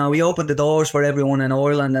 he opened the doors for everyone in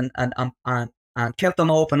Ireland and kept them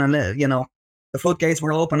open, and the floodgates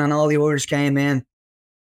were open and all the Irish came in.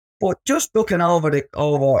 But just looking over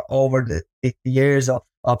the years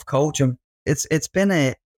of coaching, it's been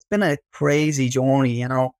a crazy journey.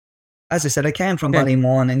 As I said, I came from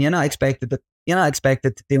Ballymun, and you're not expected to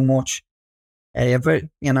do much. You're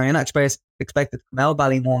not expected to come out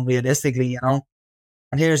Ballymun realistically.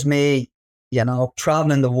 And here's me,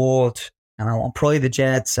 traveling the world, on private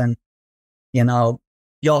jets and,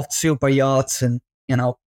 yachts, super yachts and,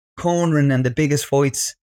 cornering in the biggest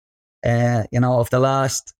fights, of the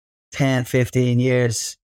last 10, 15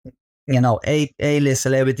 years, A-list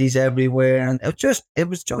celebrities everywhere. And it's just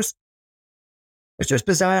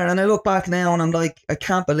bizarre. And I look back now and I'm like, I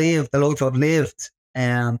can't believe the life I've lived.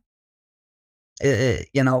 There's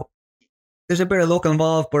a bit of luck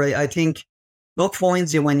involved, but I think luck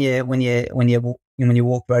finds you when you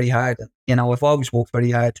work very hard. I've always worked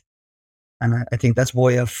very hard, and I think that's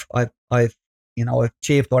why I've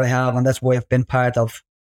achieved what I have, and that's why I've been part of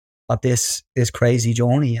this crazy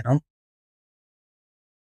journey.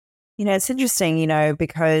 It's interesting,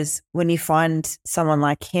 because when you find someone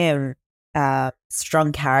like him,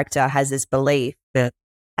 strong character, has this belief,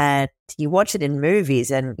 and you watch it in movies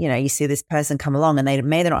and, you see this person come along and they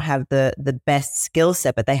may not have the best skill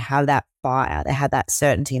set, but they have that fire, they have that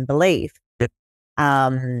certainty and belief.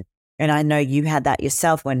 And I know you had that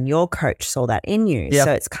yourself when your coach saw that in you. Yep.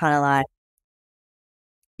 So it's kind of like,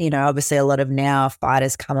 obviously a lot of now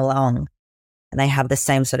fighters come along and they have the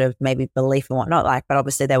same sort of maybe belief and whatnot, but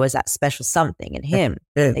obviously there was that special something in him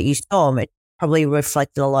that you saw him. It probably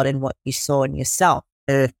reflected a lot in what you saw in yourself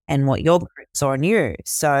and what your group saw in you.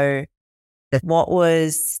 So what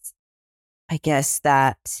was, I guess,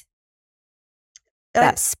 that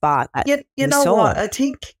spark that you know saw? What? I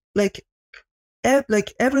think like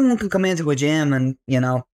everyone can come into a gym and,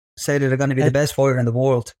 say that they're going to be the best fighter in the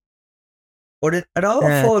world. But it all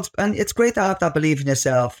falls, and it's great to have that belief in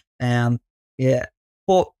yourself. But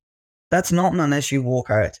that's nothing unless you work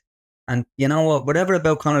hard. And you know what? Whatever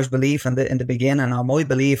about Conor's belief in the beginning, or my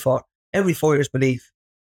belief, or every fighter's belief,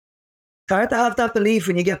 it's hard to have that belief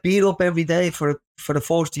when you get beat up every day for the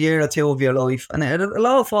first year or two of your life, and it'll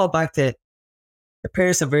all fall back to the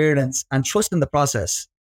perseverance and trusting the process.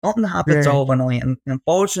 Nothing happens overnight, and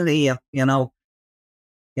unfortunately,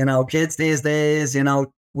 kids these days,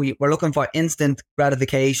 we're looking for instant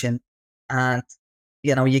gratification, and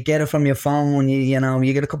you get it from your phone.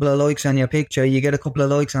 You get a couple of likes on your picture, you get a couple of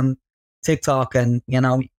likes on TikTok, and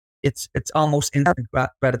it's almost instant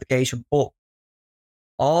gratification. But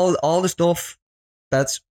all the stuff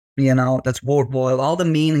that's that's worthwhile, all the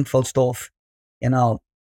meaningful stuff,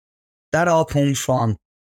 that all comes from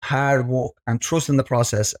hard work and trusting the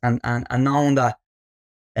process, and knowing that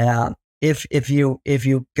if you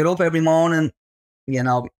get up every morning,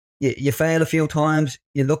 you fail a few times,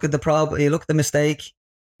 you look at the problem, you look at the mistake,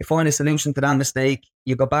 you find a solution to that mistake,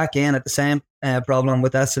 you go back in at the same problem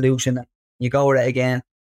with that solution, and you go at it again.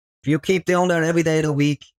 If you keep doing that every day of the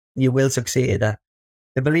week, you will succeed.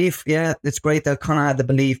 The belief, it's great that Conor had the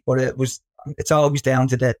belief, but it's always down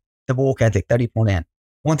to the work ethic that he put in.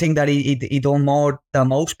 One thing that he done more than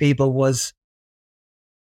most people was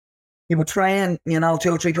he would train, 2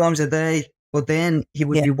 or 3 times a day, but then he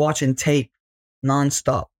would be watching tape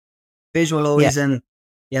non-stop, visualizing,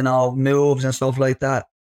 moves and stuff like that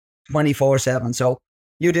 24/7. So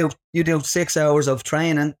you do 6 hours of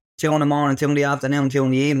training, 2 in the morning, 2 in the afternoon, 2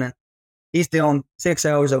 in the evening. He's doing 6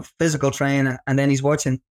 hours of physical training, and then he's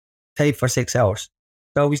watching tape for 6 hours.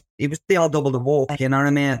 So he was still double the work, you know what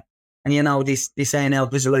I mean? And they say now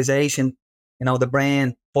visualization, the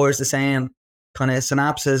brain fires the same kind of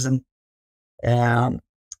synapses and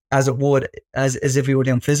as it would as if he were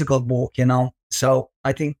doing physical work, So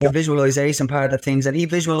I think the visualization part of things, and he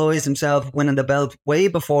visualized himself winning the belt way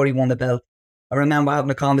before he won the belt. I remember having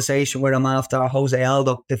a conversation with him after Jose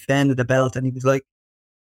Aldo defended the belt, and he was like,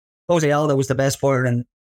 Jose Aldo was the best fighter in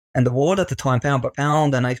the world at the time, pound per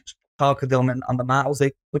pound. And I talked to him on the mat. I was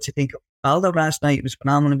like, "What do you think of Aldo last night?" It was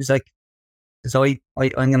phenomenal. He was like,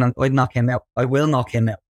 "I'd knock him out. I will knock him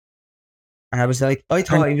out." And I was like, I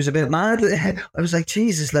thought he was a bit mad. I was like,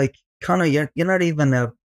 Jesus, like, Conor, you're not even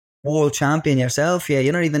a world champion yourself. Yeah,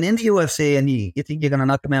 you're not even in the UFC, and you think you're gonna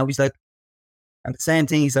knock him out. He's like, and the same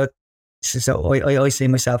thing. He's like, so I see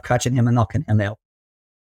myself catching him and knocking him out.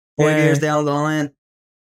 4 years down the line,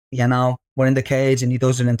 we're in the cage and he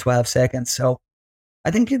does it in 12 seconds. So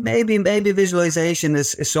I think maybe visualization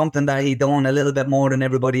is something that he done a little bit more than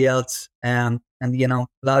everybody else. And a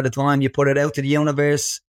lot of the time you put it out to the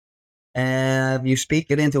universe, you speak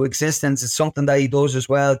it into existence. It's something that he does as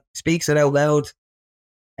well. Speaks it out loud,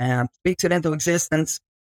 speaks it into existence,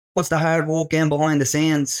 puts the hard work in behind the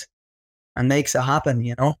scenes and makes it happen,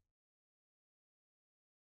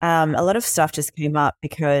 A lot of stuff just came up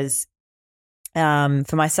because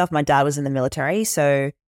for myself, my dad was in the military.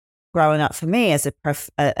 So growing up for me as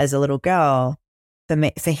a little girl,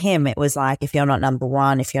 for him, it was like, if you're not number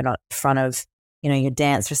one, if you're not in front of, your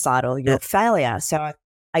dance recital, you're a failure. So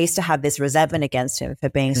I used to have this resentment against him for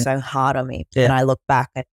being so hard on me. Yeah. And I look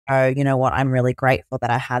back and go, you know what? I'm really grateful that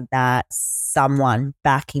I had that someone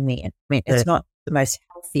backing me. I mean, it's not the most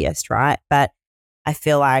healthiest, right? But I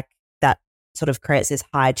feel like that sort of creates this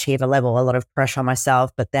high achiever level, a lot of pressure on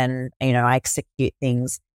myself, but then, I execute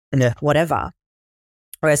things, whatever.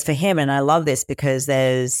 Whereas for him, and I love this because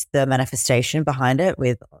there's the manifestation behind it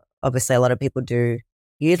with obviously a lot of people do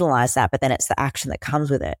utilize that, but then it's the action that comes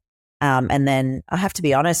with it. And then I have to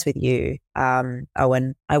be honest with you,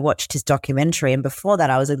 Owen, I watched his documentary, and before that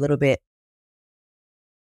I was a little bit,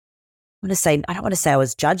 I don't want to say I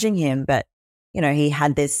was judging him, but he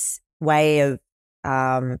had this way of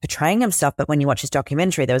portraying himself. But when you watch his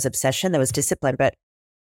documentary, there was obsession, there was discipline. But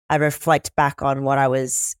I reflect back on what I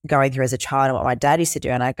was going through as a child and what my dad used to do,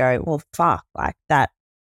 and I go, well, fuck, like that.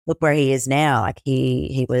 Look where he is now. Like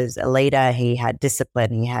he was a leader. He had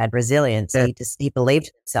discipline. He had resilience. Yeah. He believed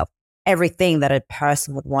in himself. Everything that a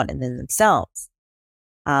person would want in themselves.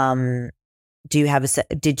 Did you have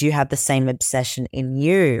the same obsession in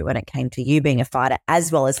you when it came to you being a fighter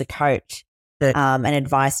as well as a coach, and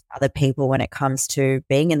advice to other people when it comes to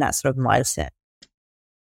being in that sort of mindset?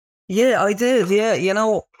 Yeah, I did. Yeah,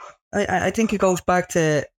 I think it goes back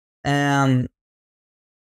to trying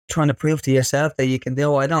to prove to yourself that you can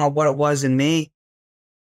do it. I don't know what it was in me.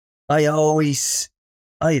 Maybe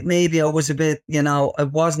I was a bit, I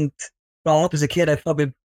wasn't growing up as a kid. I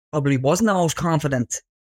probably wasn't the most confident.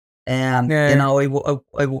 I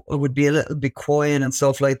would be a little bit quiet and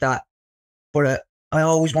stuff like that. But I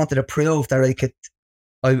always wanted to prove that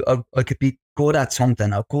I could be good at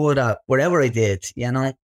something or good at whatever I did,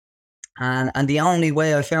 And the only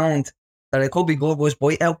way I found that I could be good was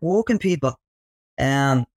by outworking people.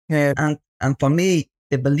 And for me,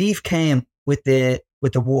 the belief came with the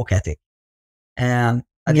work ethic. I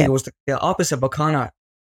think it was the opposite of Conor,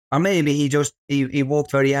 or maybe he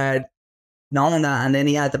worked very hard, knowing that, and then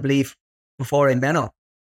he had the belief before he met him.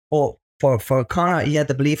 But for Conor, he had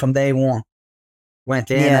the belief from day one.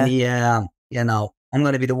 Went in and he, I'm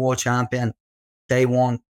going to be the world champion day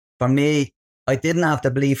one. For me, I didn't have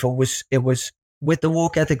the belief. It was with the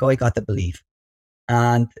work ethic I got the belief,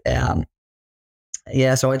 and so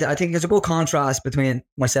I think there's a good contrast between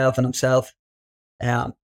myself and himself.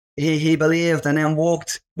 He believed and then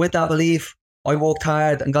worked with that belief. I worked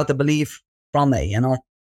hard and got the belief from it,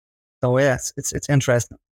 So yeah, it's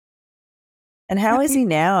interesting. And how is he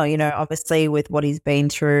now? Obviously with what he's been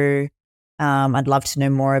through, I'd love to know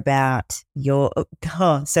more about so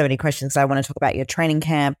many questions. I want to talk about your training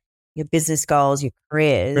camp, your business goals, your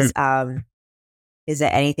careers. Is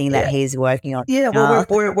there anything that he's working on? Yeah, well,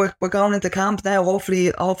 we're going into camp now.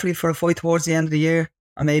 Hopefully for a fight towards the end of the year,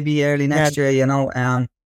 or maybe early next year.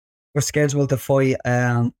 We're scheduled to fight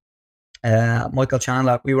Michael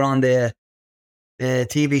Chandler. We were on the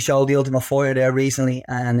TV show The Ultimate Fighter there recently,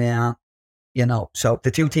 and so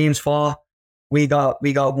the two teams fought. We got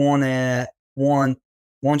one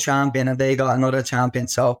champion, and they got another champion.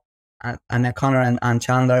 So and then Conor and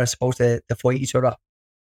Chandler are supposed to fight each other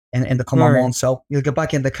in the coming months. So he'll get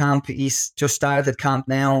back into camp. He's just started camp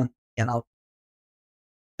now.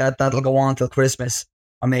 That'll go on till Christmas,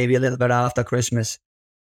 or maybe a little bit after Christmas.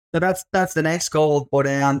 So that's the next goal. But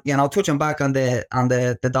touching back on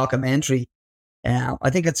the documentary, I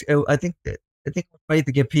think it's great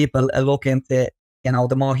to give people a look into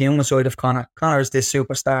the more human side of Conor. Conor is this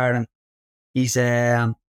superstar, and he's he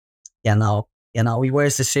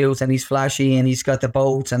wears the suits and he's flashy and he's got the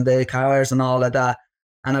boats and the cars and all of that,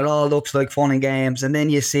 and it all looks like fun and games. And then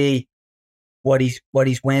you see what he's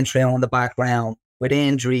went through in the background with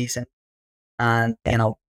injuries and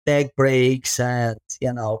leg breaks and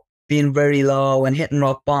being very low and hitting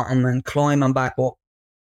rock bottom and climbing back up.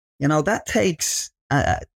 That takes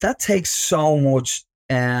so much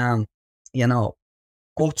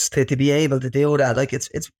guts to be able to do that. Like it's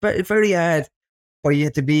very, very hard for you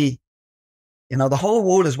to be, the whole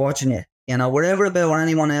world is watching you. Wherever about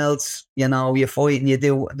anyone else, you fight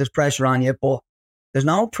and there's pressure on you, but there's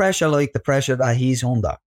no pressure like the pressure that he's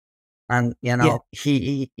under. And,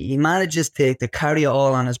 he manages to carry it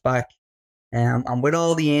all on his back. And with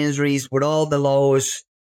all the injuries, with all the lows,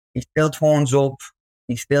 he still turns up.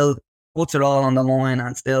 He still puts it all on the line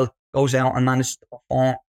and still goes out and manages to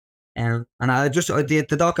perform. And I did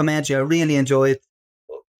the documentary. I really enjoyed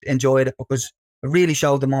it because it really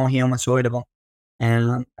showed the more human side of him.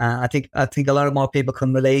 And I think a lot of more people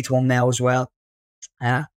can relate to him now as well.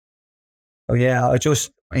 So yeah, I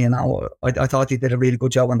thought he did a really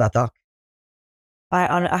good job on that doc.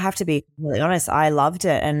 I have to be completely honest. I loved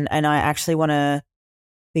it, and I actually want to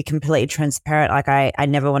be completely transparent. Like I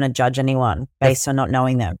never want to judge anyone based on not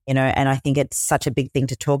knowing them, you know, and I think it's such a big thing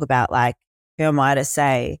to talk about. Like, who am I to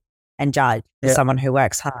say and judge someone who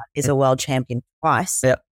works hard, is a world champion twice,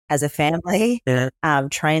 as a family,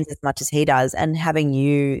 trains as much as he does, and having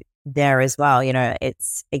you there as well, you know,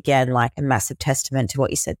 it's again like a massive testament to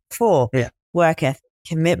what you said before. Work ethic,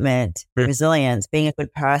 commitment, resilience, being a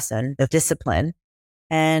good person, discipline,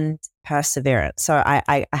 and perseverance. So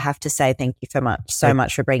I have to say thank you so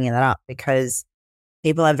much for bringing that up, because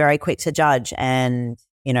people are very quick to judge and,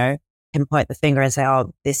 you know, can point the finger and say,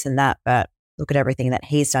 oh, this and that, but look at everything that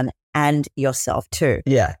he's done, and yourself too.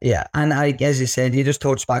 Yeah. And as you said, you just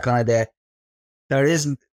touched back on it there. There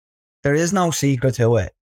is no secret to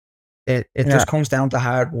it. It just comes down to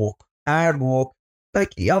hard work.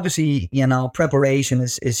 Like, obviously, you know, preparation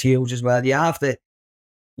is huge as well. You have to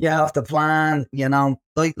plan, you know,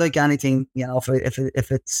 like anything, you know,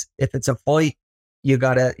 if it's a fight, you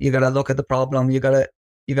gotta look at the problem. You gotta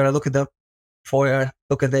look at the fire,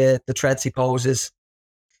 look at the threats he poses.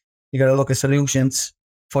 You gotta look at solutions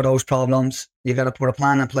for those problems. You gotta put a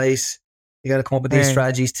plan in place. You gotta come up with these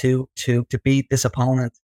strategies to beat this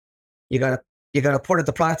opponent. You gotta put it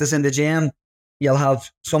to practice in the gym. You'll have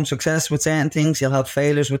some success with certain things. You'll have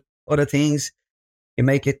failures with other things. You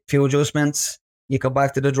make a few adjustments. You go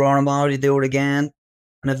back to the drawing board. You do it again,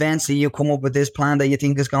 and eventually you come up with this plan that you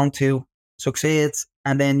think is going to succeed,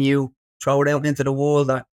 and then you throw it out into the world,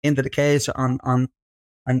 or into the cage on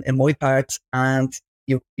in my part, and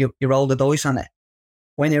you roll the dice on it.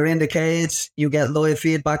 When you're in the cage, you get live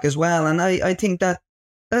feedback as well, and I think that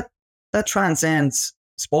transcends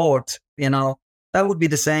sport. You know, that would be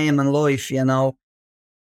the same in life. You know,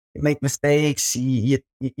 you make mistakes, you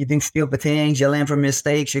do stupid things, you learn from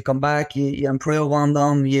mistakes, you come back, you improve on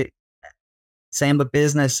them. Same with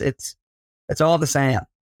business. It's all the same.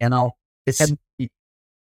 You know, you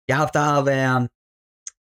have to have you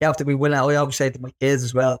have to be willing. I always say to my kids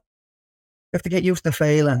as well, you have to get used to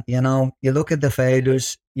failing. You know, you look at the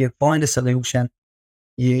failures, you find a solution,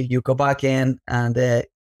 you go back in and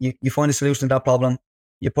you find a solution to that problem,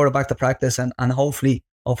 you put it back to practice, and hopefully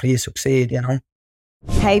you succeed, you know.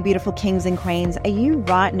 Hey, beautiful kings and queens, are you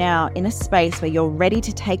right now in a space where you're ready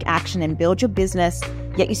to take action and build your business,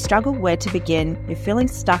 yet you struggle where to begin? You're feeling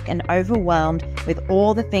stuck and overwhelmed with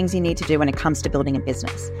all the things you need to do when it comes to building a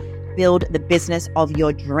business. Build the business of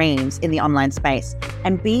your dreams in the online space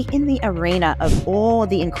and be in the arena of all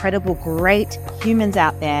the incredible, great humans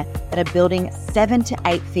out there that are building 7 to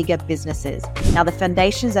 8 figure businesses. Now, the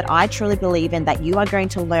foundations that I truly believe in that you are going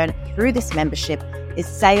to learn through this membership is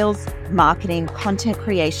sales, marketing, content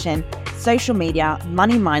creation, social media,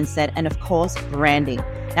 money mindset, and of course, branding.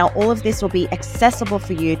 Now, all of this will be accessible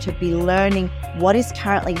for you to be learning what is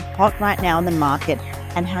currently hot right now in the market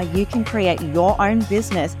and how you can create your own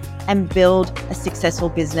business and build a successful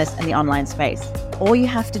business in the online space. All you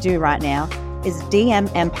have to do right now is DM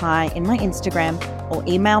Empire in my Instagram or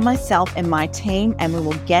email myself and my team, and we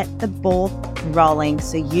will get the ball rolling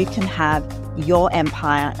so you can have your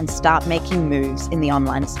empire and start making moves in the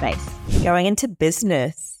online space. Going into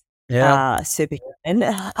business,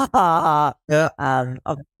 superhuman.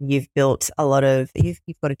 You've built a lot of, you've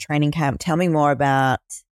got a training camp. Tell me more about,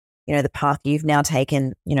 you know, the path you've now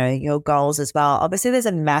taken, you know, your goals as well. Obviously there's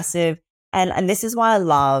a massive, and this is why I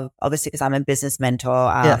love, obviously because I'm a business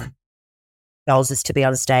mentor, goals is to be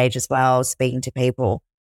on stage as well, speaking to people.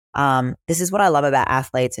 This is what I love about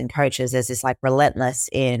athletes and coaches. There's this like relentless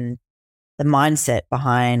in the mindset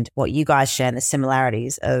behind what you guys share and the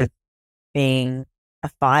similarities of being a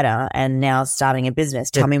fighter and now starting a business.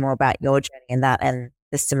 Tell me more about your journey in that and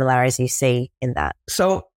the similarities you see in that.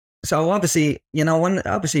 So obviously, you know, when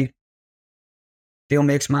obviously doing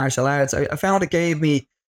mixed martial arts, I found it gave me,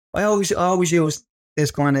 I always use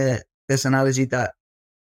this analogy that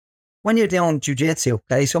when you're doing jiu-jitsu,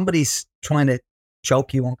 okay, somebody's trying to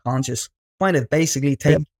choke you unconscious, trying to basically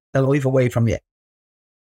take the life away from you.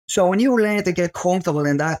 So when you learn to get comfortable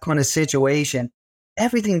in that kind of situation,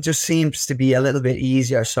 everything just seems to be a little bit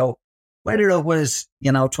easier. So whether it was,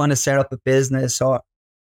 you know, trying to set up a business or,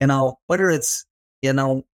 you know, whether it's, you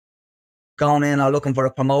know, going in or looking for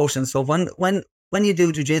a promotion. So when you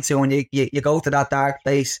do jiu-jitsu and you go to that dark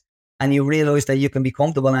place and you realize that you can be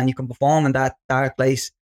comfortable and you can perform in that dark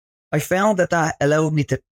place, I found that allowed me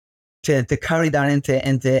to carry that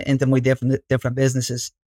into my different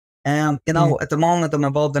businesses. You know, at the moment I'm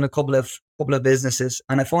involved in a couple of businesses,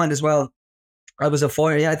 and I find as well, I was a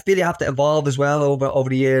fighter. Yeah, I feel you have to evolve as well over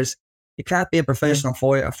the years. You can't be a professional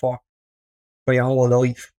fighter for your whole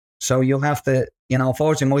life. So you'll have to, you know,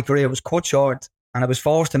 unfortunately my career was cut short and I was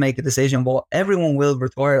forced to make a decision, but everyone will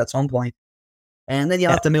retire at some point. And then you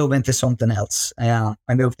have to move into something else. I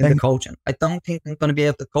moved into coaching. I don't think I'm going to be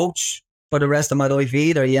able to coach for the rest of my life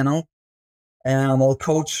either, you know. I'll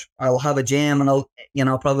coach, I'll have a gym, and I'll, you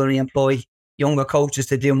know, probably employ younger coaches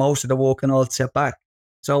to do most of the work, and I'll sit back.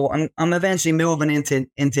 So I'm eventually moving into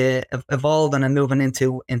evolving and moving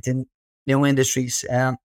into new industries.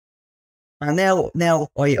 And now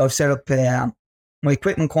I've set up my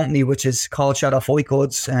equipment company, which is called Shadow Fight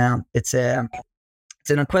Goods. It's an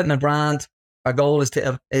equipment brand. Our goal is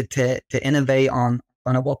to innovate on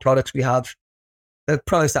what products we have, the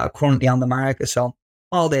products that are currently on the market. So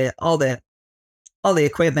all the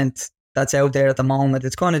equipment that's out there at the moment,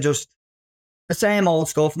 it's kind of just the same old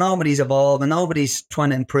stuff. Nobody's evolving. Nobody's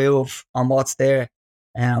trying to improve on what's there.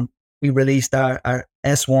 We released our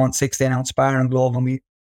S1 16-ounce sparring glove, and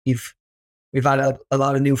we've added a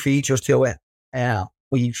lot of new features to it.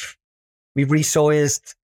 We've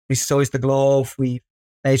resized the glove. We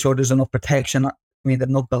made sure there's enough protection between the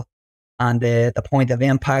knuckle and the point of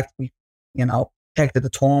impact. We, you know, protected the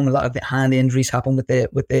thumb. A lot of the hand injuries happen with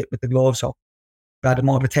the glove, so we added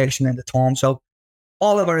more protection in the thumb. So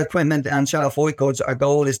all of our equipment and Shadow Fight Goods, our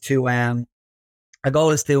goal is to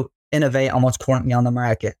innovate on what's currently on the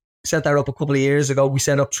market. We set that up a couple of years ago. We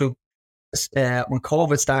set up through when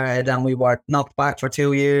COVID started, and we were knocked back for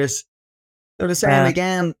 2 years. So the same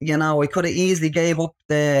again, you know, we could have easily gave up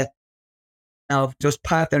just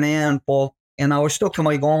pattern in, but, you know, we're stuck to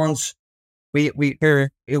my guns. We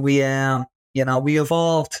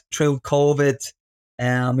evolved through COVID,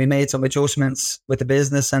 and we made some adjustments with the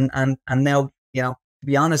business, and now, you know, to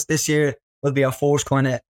be honest, this year will be our first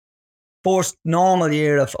normal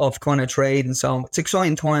year of kind of trading. So it's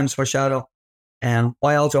exciting times for Shadow.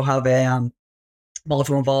 I also have I'm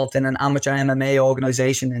also involved in an amateur MMA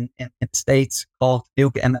organization in the States called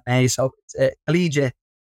Duke MMA. So it's a collegiate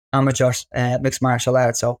amateur mixed martial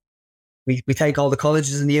arts. So we take all the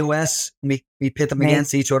colleges in the US, and we pit them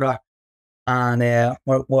against each other, and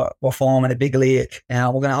we're forming a big league.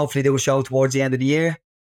 We're going to hopefully do a show towards the end of the year.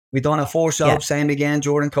 We've done a 4 show, same again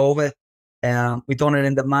during COVID. We've done it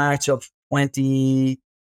in the March of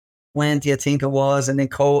 2020, I think it was, and then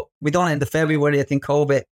we done it in the February. I think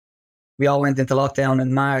COVID, we all went into lockdown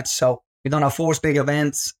in March. So we done our first big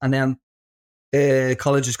events, and then the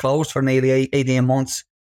colleges closed for nearly 18 months.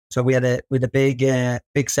 So we had a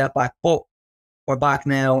big setback, but we're back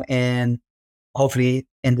now, and hopefully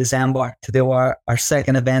in December to do our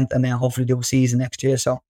second event, and then hopefully do a season next year.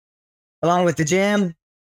 So along with the gym,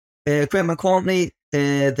 the equipment company,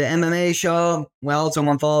 the MMA show, we're also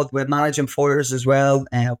involved with managing fighters as well.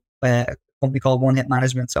 A company called One Hit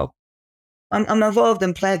Management. So I'm involved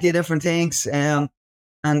in plenty of different things, and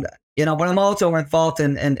you know, but I'm also involved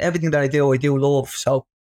in everything that I do love. So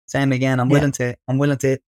same again, I'm willing to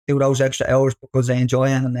do those extra hours because I enjoy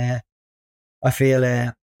it, and I feel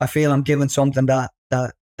I'm giving something that's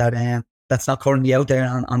not currently out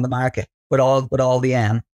there on the market with all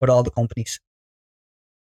the companies.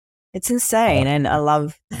 It's insane, and I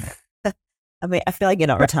love. I mean, I feel like you're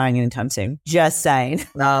not retiring anytime soon. Just saying.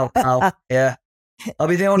 No, yeah. I'll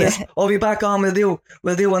be doing this. I'll be back on. We'll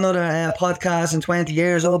do another podcast in 20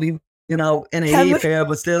 years. I'll be, you know, in a heap here,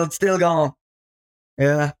 but still going.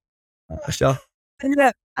 Yeah, sure. I don't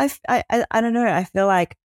know. I feel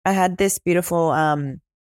like I had this beautiful. I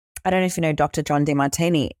don't know if you know Dr. John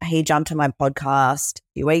DeMartini. He jumped on my podcast a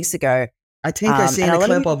few weeks ago. I think I've seen a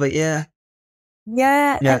clip of it. Yeah.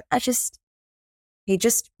 Yeah. He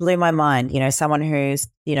just blew my mind. You know, someone who's,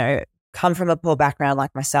 you know, come from a poor background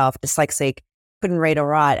like myself, dyslexic, couldn't read or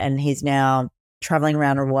write, and he's now traveling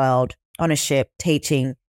around the world on a ship,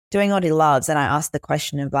 teaching, doing what he loves. And I asked the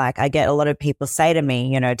question of, like, I get a lot of people say to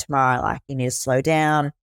me, you know, tomorrow, like, you need to slow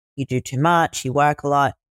down, you do too much, you work a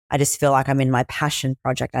lot. I just feel like I'm in my passion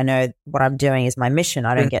project. I know what I'm doing is my mission.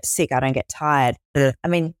 I don't get sick. I don't get tired. I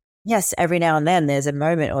mean, yes, every now and then there's a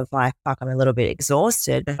moment of like, fuck, I'm a little bit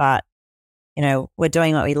exhausted, but, you know, we're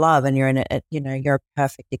doing what we love, and you're you're a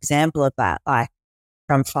perfect example of that. Like,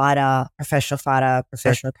 from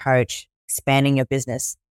professional coach, expanding your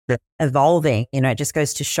business, evolving, you know, it just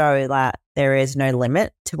goes to show that there is no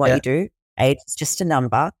limit to what you do. Age is just a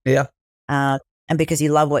number. Yeah. And because you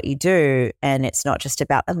love what you do, and it's not just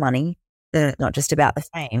about the money, not just about the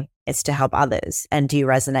fame, it's to help others. And do you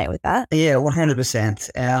resonate with that? Yeah, 100%.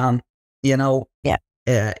 You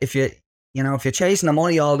know, if you're chasing the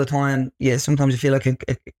money all the time, sometimes you feel like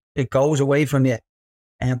it goes away from you.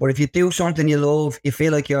 But if you do something you love, you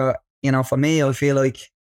feel like you're, you know, for me, I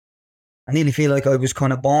nearly feel like I was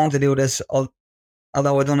kind of born to do this.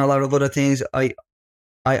 Although I've done a lot of other things, I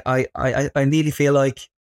nearly feel like,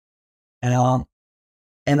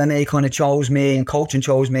 MMA kind of chose me and coaching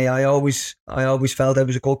chose me. I always felt I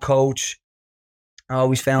was a good coach. I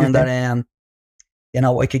always found that I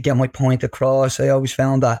could get my point across. I always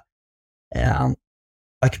found that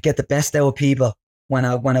I could get the best out of people when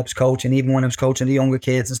I was coaching, even when I was coaching the younger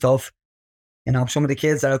kids and stuff. Some of the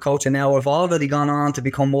kids that are coaching now have already gone on to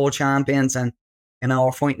become world champions and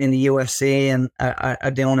are fighting in the UFC and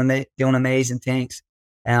are doing amazing things.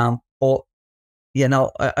 But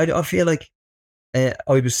I feel like I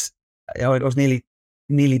was nearly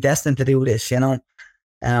destined to do this. It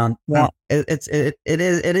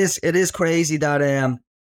is crazy that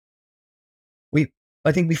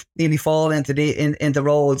I think we nearly fall into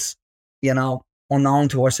roles, unknown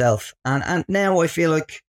to ourselves. And now I feel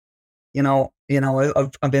like,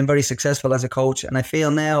 I've been very successful as a coach, and I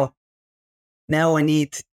feel now I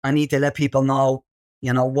need to let people know,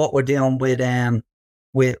 what we're doing with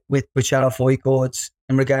shadow fight codes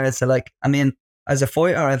in regards to as a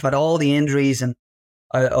fighter, I've had all the injuries and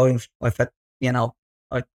I've had,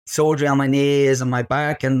 surgery on my knees and my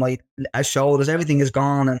back and my shoulders, everything is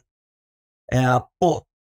gone. And, but,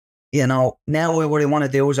 now what I want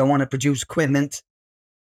to do is I want to produce equipment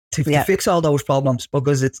to fix all those problems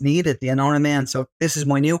because it's needed, you know what I mean? So this is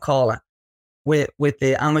my new calling with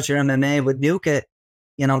the amateur MMA, with Nuka,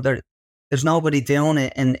 there's nobody doing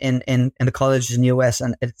it in the colleges in the US,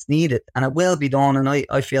 and it's needed and it will be done. And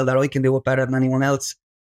I feel that I can do it better than anyone else.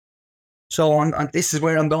 So this is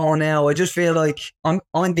where I'm going now. I just feel like I'm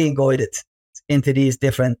being guided into these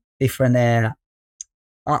different these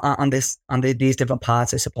different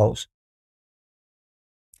paths, I suppose.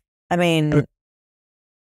 I mean,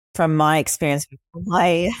 from my experience,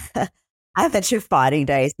 I have that your fighting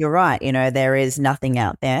days. You're right. There is nothing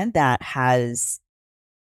out there that has,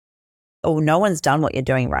 no one's done what you're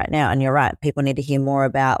doing right now. And you're right. People need to hear more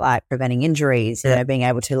about preventing injuries, being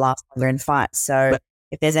able to last longer in fights. So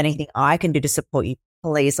if there's anything I can do to support you,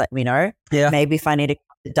 please let me know. Yeah. Maybe if I need to come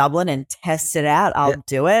to Dublin and test it out, I'll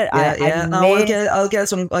do it. I'll get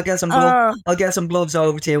some gloves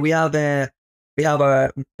over to you. We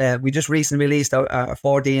just recently released our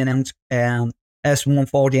 14 ounce S1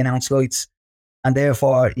 14 ounce lights, and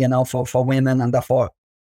therefore for women and therefore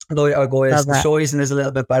our guys, the sizing is a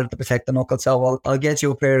little bit better to protect the knuckles. So I'll get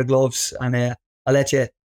you a pair of gloves and I'll let you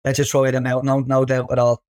try them out. No doubt at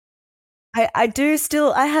all. I do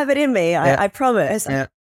still. I have it in me. I promise. Yeah,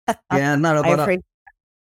 not about that.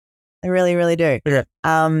 I really, really do. Yeah.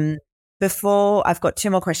 Before I've got 2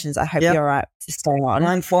 more questions. I hope you're all right to stay on.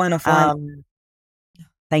 I'm fine.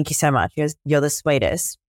 Thank you so much. You're the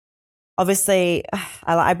sweetest. Obviously,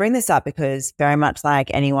 I bring this up because very much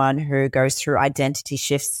like anyone who goes through identity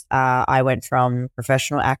shifts, I went from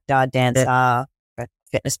professional actor, dancer,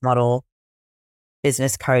 fitness model,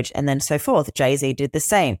 business coach, and then so forth. Jay-Z did the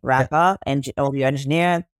same. Rapper, audio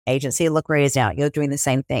engineer, agency. Look where he is now. You're doing the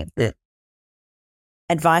same thing. Yeah.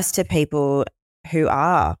 Advice to people who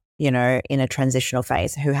are, in a transitional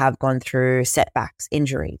phase, who have gone through setbacks,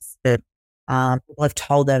 injuries. Yeah. People have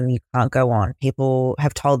told them you can't go on. People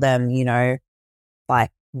have told them,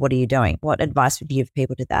 what are you doing? What advice would you give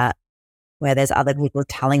people to that, where there's other people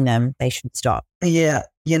telling them they should stop? Yeah.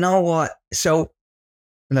 You know what? So,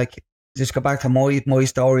 just go back to my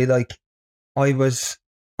story. I was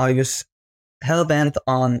hell bent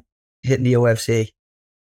on hitting the UFC.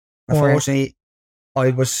 Unfortunately, I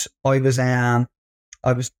was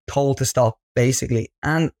told to stop, basically.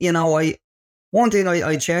 And one thing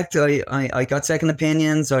I checked, I got second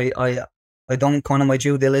opinions. I done kind of my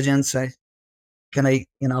due diligence. Can I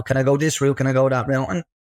go this route? Can I go that route? And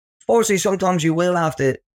fortunately, sometimes you will have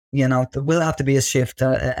to, there will have to be a shift,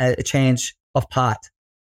 a change of path.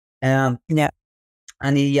 And you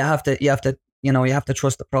have to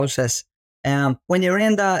trust the process. When you're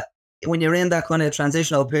in that kind of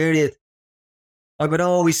transitional period, I would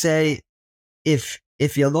always say, if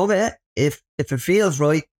you love it, if it feels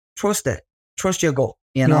right, trust it. Trust your gut.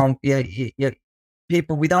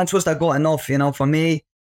 People, we don't trust our gut enough. For me,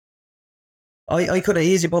 I could have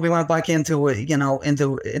easily probably went back into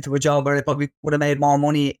a job where I probably would have made more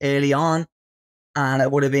money early on, and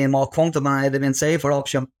it would have been more comfortable and it'd have been safer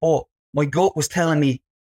option. But my gut was telling me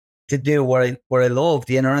to do what I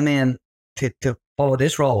loved. You know what I mean? To follow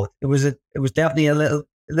this road. It was definitely a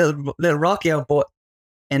little rockier, but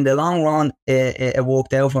in the long run, it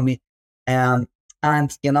worked out for me. And I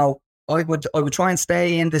would try and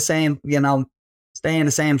stay in the same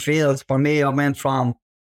fields. For me, I went from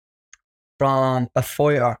a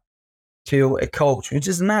fighter to a coach, which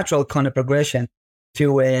is a natural kind of progression,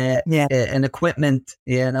 to an equipment,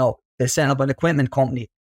 they set up an equipment company,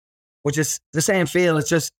 which is the same field. It's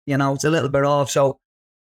just, it's a little bit off. So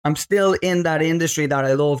I'm still in that industry that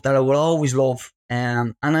I love, that I will always love,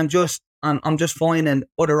 and I'm just finding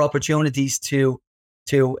other opportunities to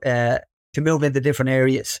move into different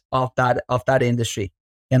areas of that industry.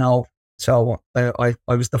 You know, so I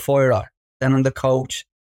was the firer, then I'm the coach,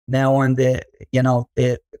 now I'm the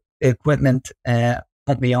equipment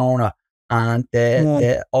company owner and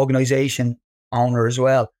the organization owner as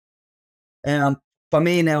well. For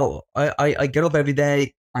me now, I get up every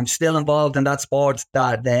day. I'm still involved in that sport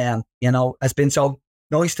that has been so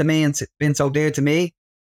nice to me and it's been so dear to me.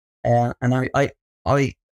 And I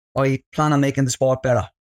plan on making the sport better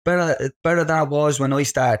than it was when I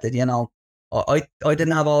started. I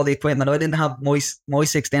didn't have all the equipment. I didn't have my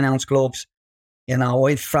 16-ounce gloves.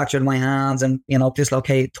 I fractured my hands and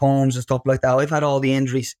dislocated thumbs and stuff like that. I've had all the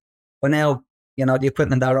injuries, but now the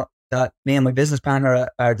equipment that me and my business partner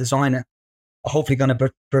are designing are hopefully going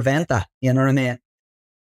to prevent that. You know what I mean?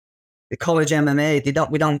 The college MMA,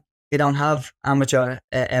 they don't have amateur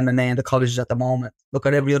MMA in the colleges at the moment. Look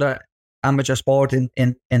at every other amateur sport in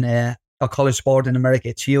a college sport in America.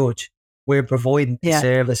 It's huge. We're providing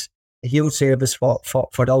a huge service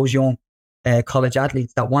for those young college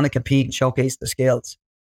athletes that want to compete and showcase their skills.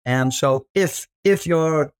 So if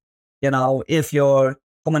you're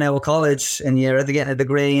coming out of college and you're getting a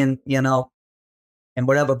degree in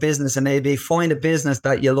whatever business it may be, find a business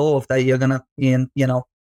that you love, that you're gonna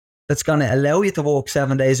that's going to allow you to work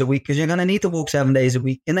 7 days a week, because you're going to need to work 7 days a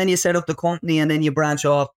week. And then you set up the company and then you branch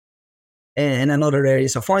off in another area.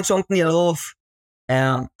 So find something you love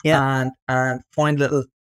and find little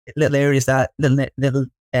areas that little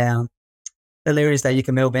areas that you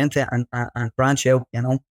can move into and branch out,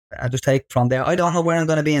 I just take from there. I don't know where I'm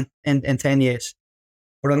going to be in 10 years,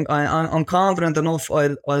 but I'm confident enough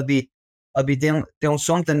I'll be doing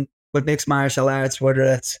something with mixed martial arts, whether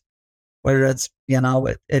it's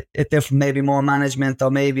it different, maybe more management,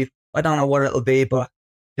 or maybe I don't know what it'll be, but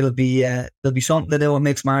it'll be something to do with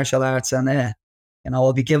mixed martial arts, and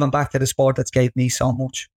I'll be giving back to the sport that's gave me so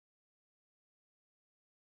much.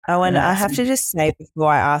 Owen, I have to just say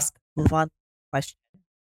before I ask one question,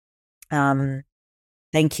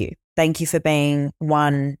 thank you for being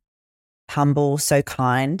humble, so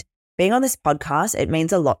kind. Being on this podcast, it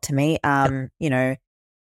means a lot to me. The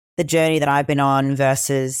journey that I've been on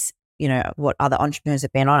versus what other entrepreneurs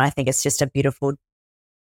have been on. I think it's just a beautiful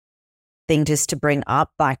thing just to bring up.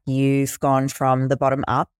 Like, you've gone from the bottom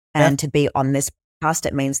up, and to be on this podcast,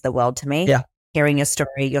 it means the world to me. Yeah. Hearing your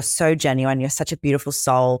story, you're so genuine. You're such a beautiful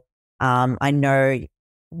soul. I know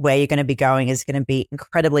where you're going to be going is going to be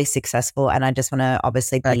incredibly successful. And I just want to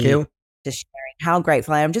obviously Thank you. Just sharing how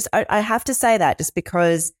grateful I am. I have to say that just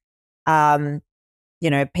because,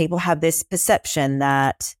 people have this perception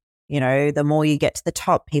that, the more you get to the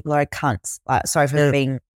top, people are cunts. Sorry for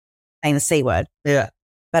saying the C word. Yeah.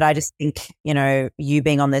 But I just think, you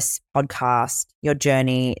being on this podcast, your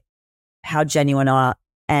journey, how genuine are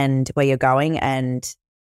and where you're going, and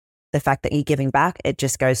the fact that you're giving back, it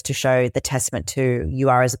just goes to show the testament to you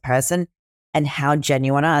are as a person and how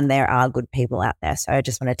genuine are, and there are good people out there. So I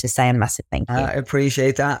just wanted to say a massive thank you. I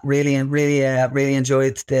appreciate that. Really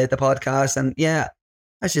enjoyed the podcast. And yeah,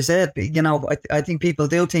 as you said, I think people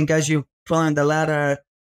do think as you climb the ladder,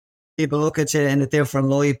 people look at you in a different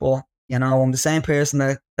light. But, I'm the same person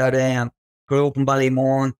that grew up in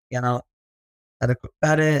Ballymun,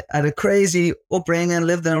 had a crazy upbringing,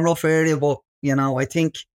 lived in a rough area, but, I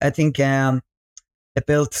think it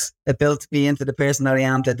built me into the person that I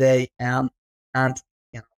am today. And,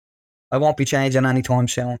 I won't be changing anytime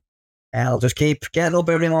soon. I'll just keep getting up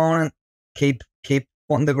every morning, keep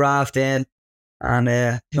putting the graft in,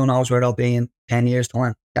 and who knows where I'll be in 10 years'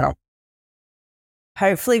 time,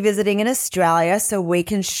 Hopefully visiting in Australia so we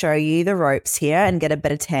can show you the ropes here and get a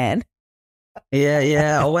better tan.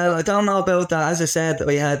 Yeah. Well, I don't know about that. As I said,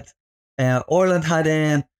 we had Ireland had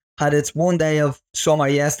its 1 day of summer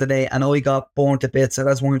yesterday, and I got burnt a bit, so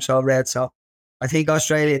that's why I'm so red. So I think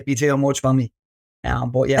Australia would be too much for me.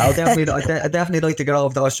 But yeah, I definitely like to get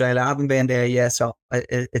over to Australia. I haven't been there yet, so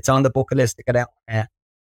it's on the bucket list to get out.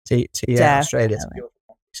 See Australia. It's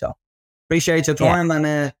beautiful. So appreciate your time,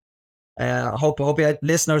 and hope your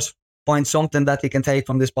listeners find something that they can take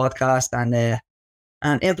from this podcast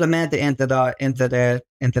and implement it into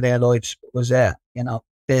their lives. Because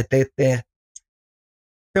the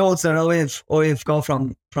tools that I've got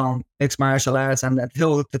from mixed martial arts, and the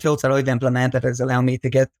tools that I've implemented has allowed me to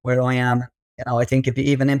get where I am. I think if you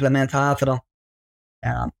even implement half of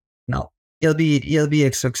them, you'll be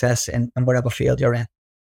a success in whatever field you're in.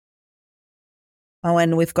 Oh,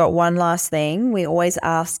 and we've got one last thing. We always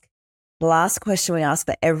ask, the last question we ask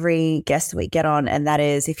for every guest we get on, and that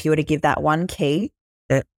is, if you were to give that one key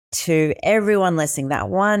to everyone listening, that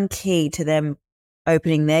one key to them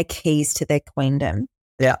opening their keys to their queendom,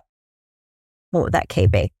 Yeah. what would that key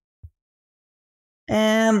be?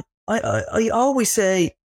 I always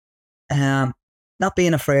say, not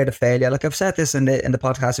being afraid of failure. Like I've said this in the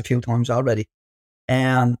podcast a few times already.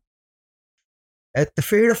 The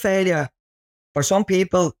fear of failure for some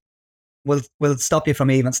people will stop you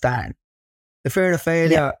from even starting. The fear of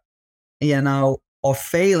failure, or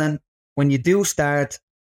failing when you do start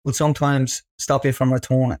will sometimes stop you from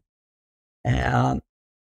returning.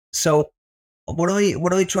 So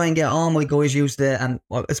what I try and get all my guys used to, and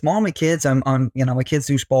it's more my kids. My kids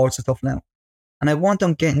do sports and stuff now, and I want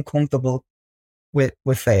them getting comfortable with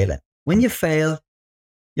failing. When you fail,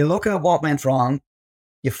 you look at what went wrong,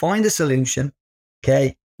 you find a solution,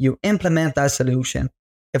 okay? You implement that solution.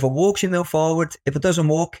 If it works, you move forward. If it doesn't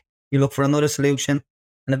work, you look for another solution,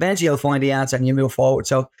 and eventually you'll find the answer and you move forward.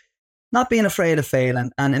 So not being afraid of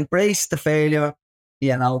failing and embrace the failure,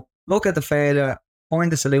 look at the failure,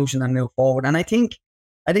 find the solution and move forward. And I think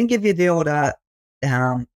if you do that,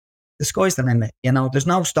 the sky's the limit. There's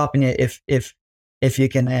no stopping you if you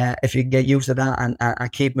can get used to that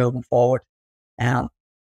and keep moving forward.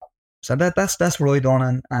 So that's what I've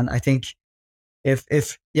done, and I think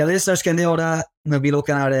if your listeners can do that, we'll be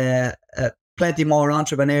looking at plenty more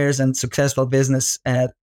entrepreneurs and successful business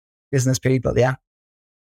people. Yeah,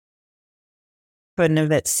 Couldn't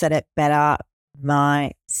have said it better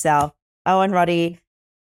myself. Owen, Roddy,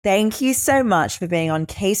 thank you so much for being on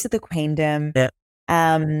Case of the Queendom. Yeah.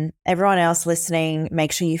 Everyone else listening,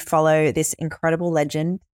 make sure you follow this incredible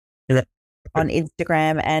legend on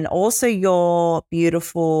Instagram, and also your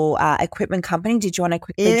beautiful equipment company. Did you want to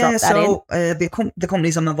quickly drop that in? The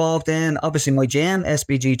companies I'm involved in, obviously my gym,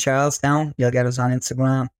 SBG Charlestown, you'll get us on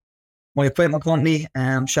Instagram. My equipment company,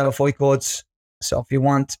 Shadow Fight Goods. So if you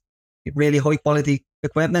want really high quality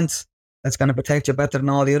equipment that's going to protect you better than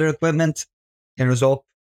all the other equipment, hit us up.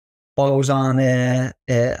 Follow us on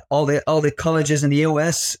all the colleges in the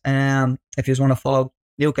US. If you just want to follow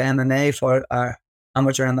Luca MMA for our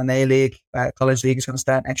amateur MMA league, college league is going to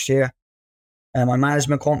start next year. My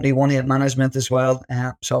management company, One Hit Management as well.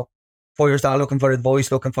 So for you start looking for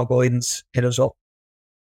advice, looking for guidance, hit us up.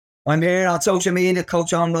 I'm here on social media,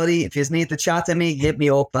 Coach Owen Roddy. If you need to chat to me, hit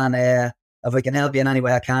me up, and if I can help you in any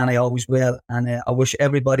way I can, I always will. And I wish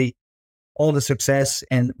everybody all the success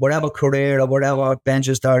in whatever career or whatever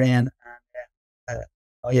ventures they're in. And,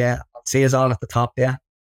 I'll see us all at the top. Yeah,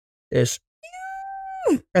 cheers.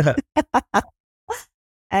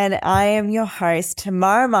 And I am your host,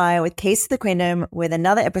 Tamara Meyer, with Case of the Queendom, with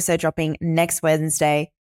another episode dropping next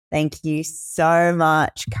Wednesday. Thank you so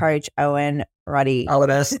much, Coach Owen Roddy. All the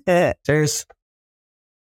best. Cheers.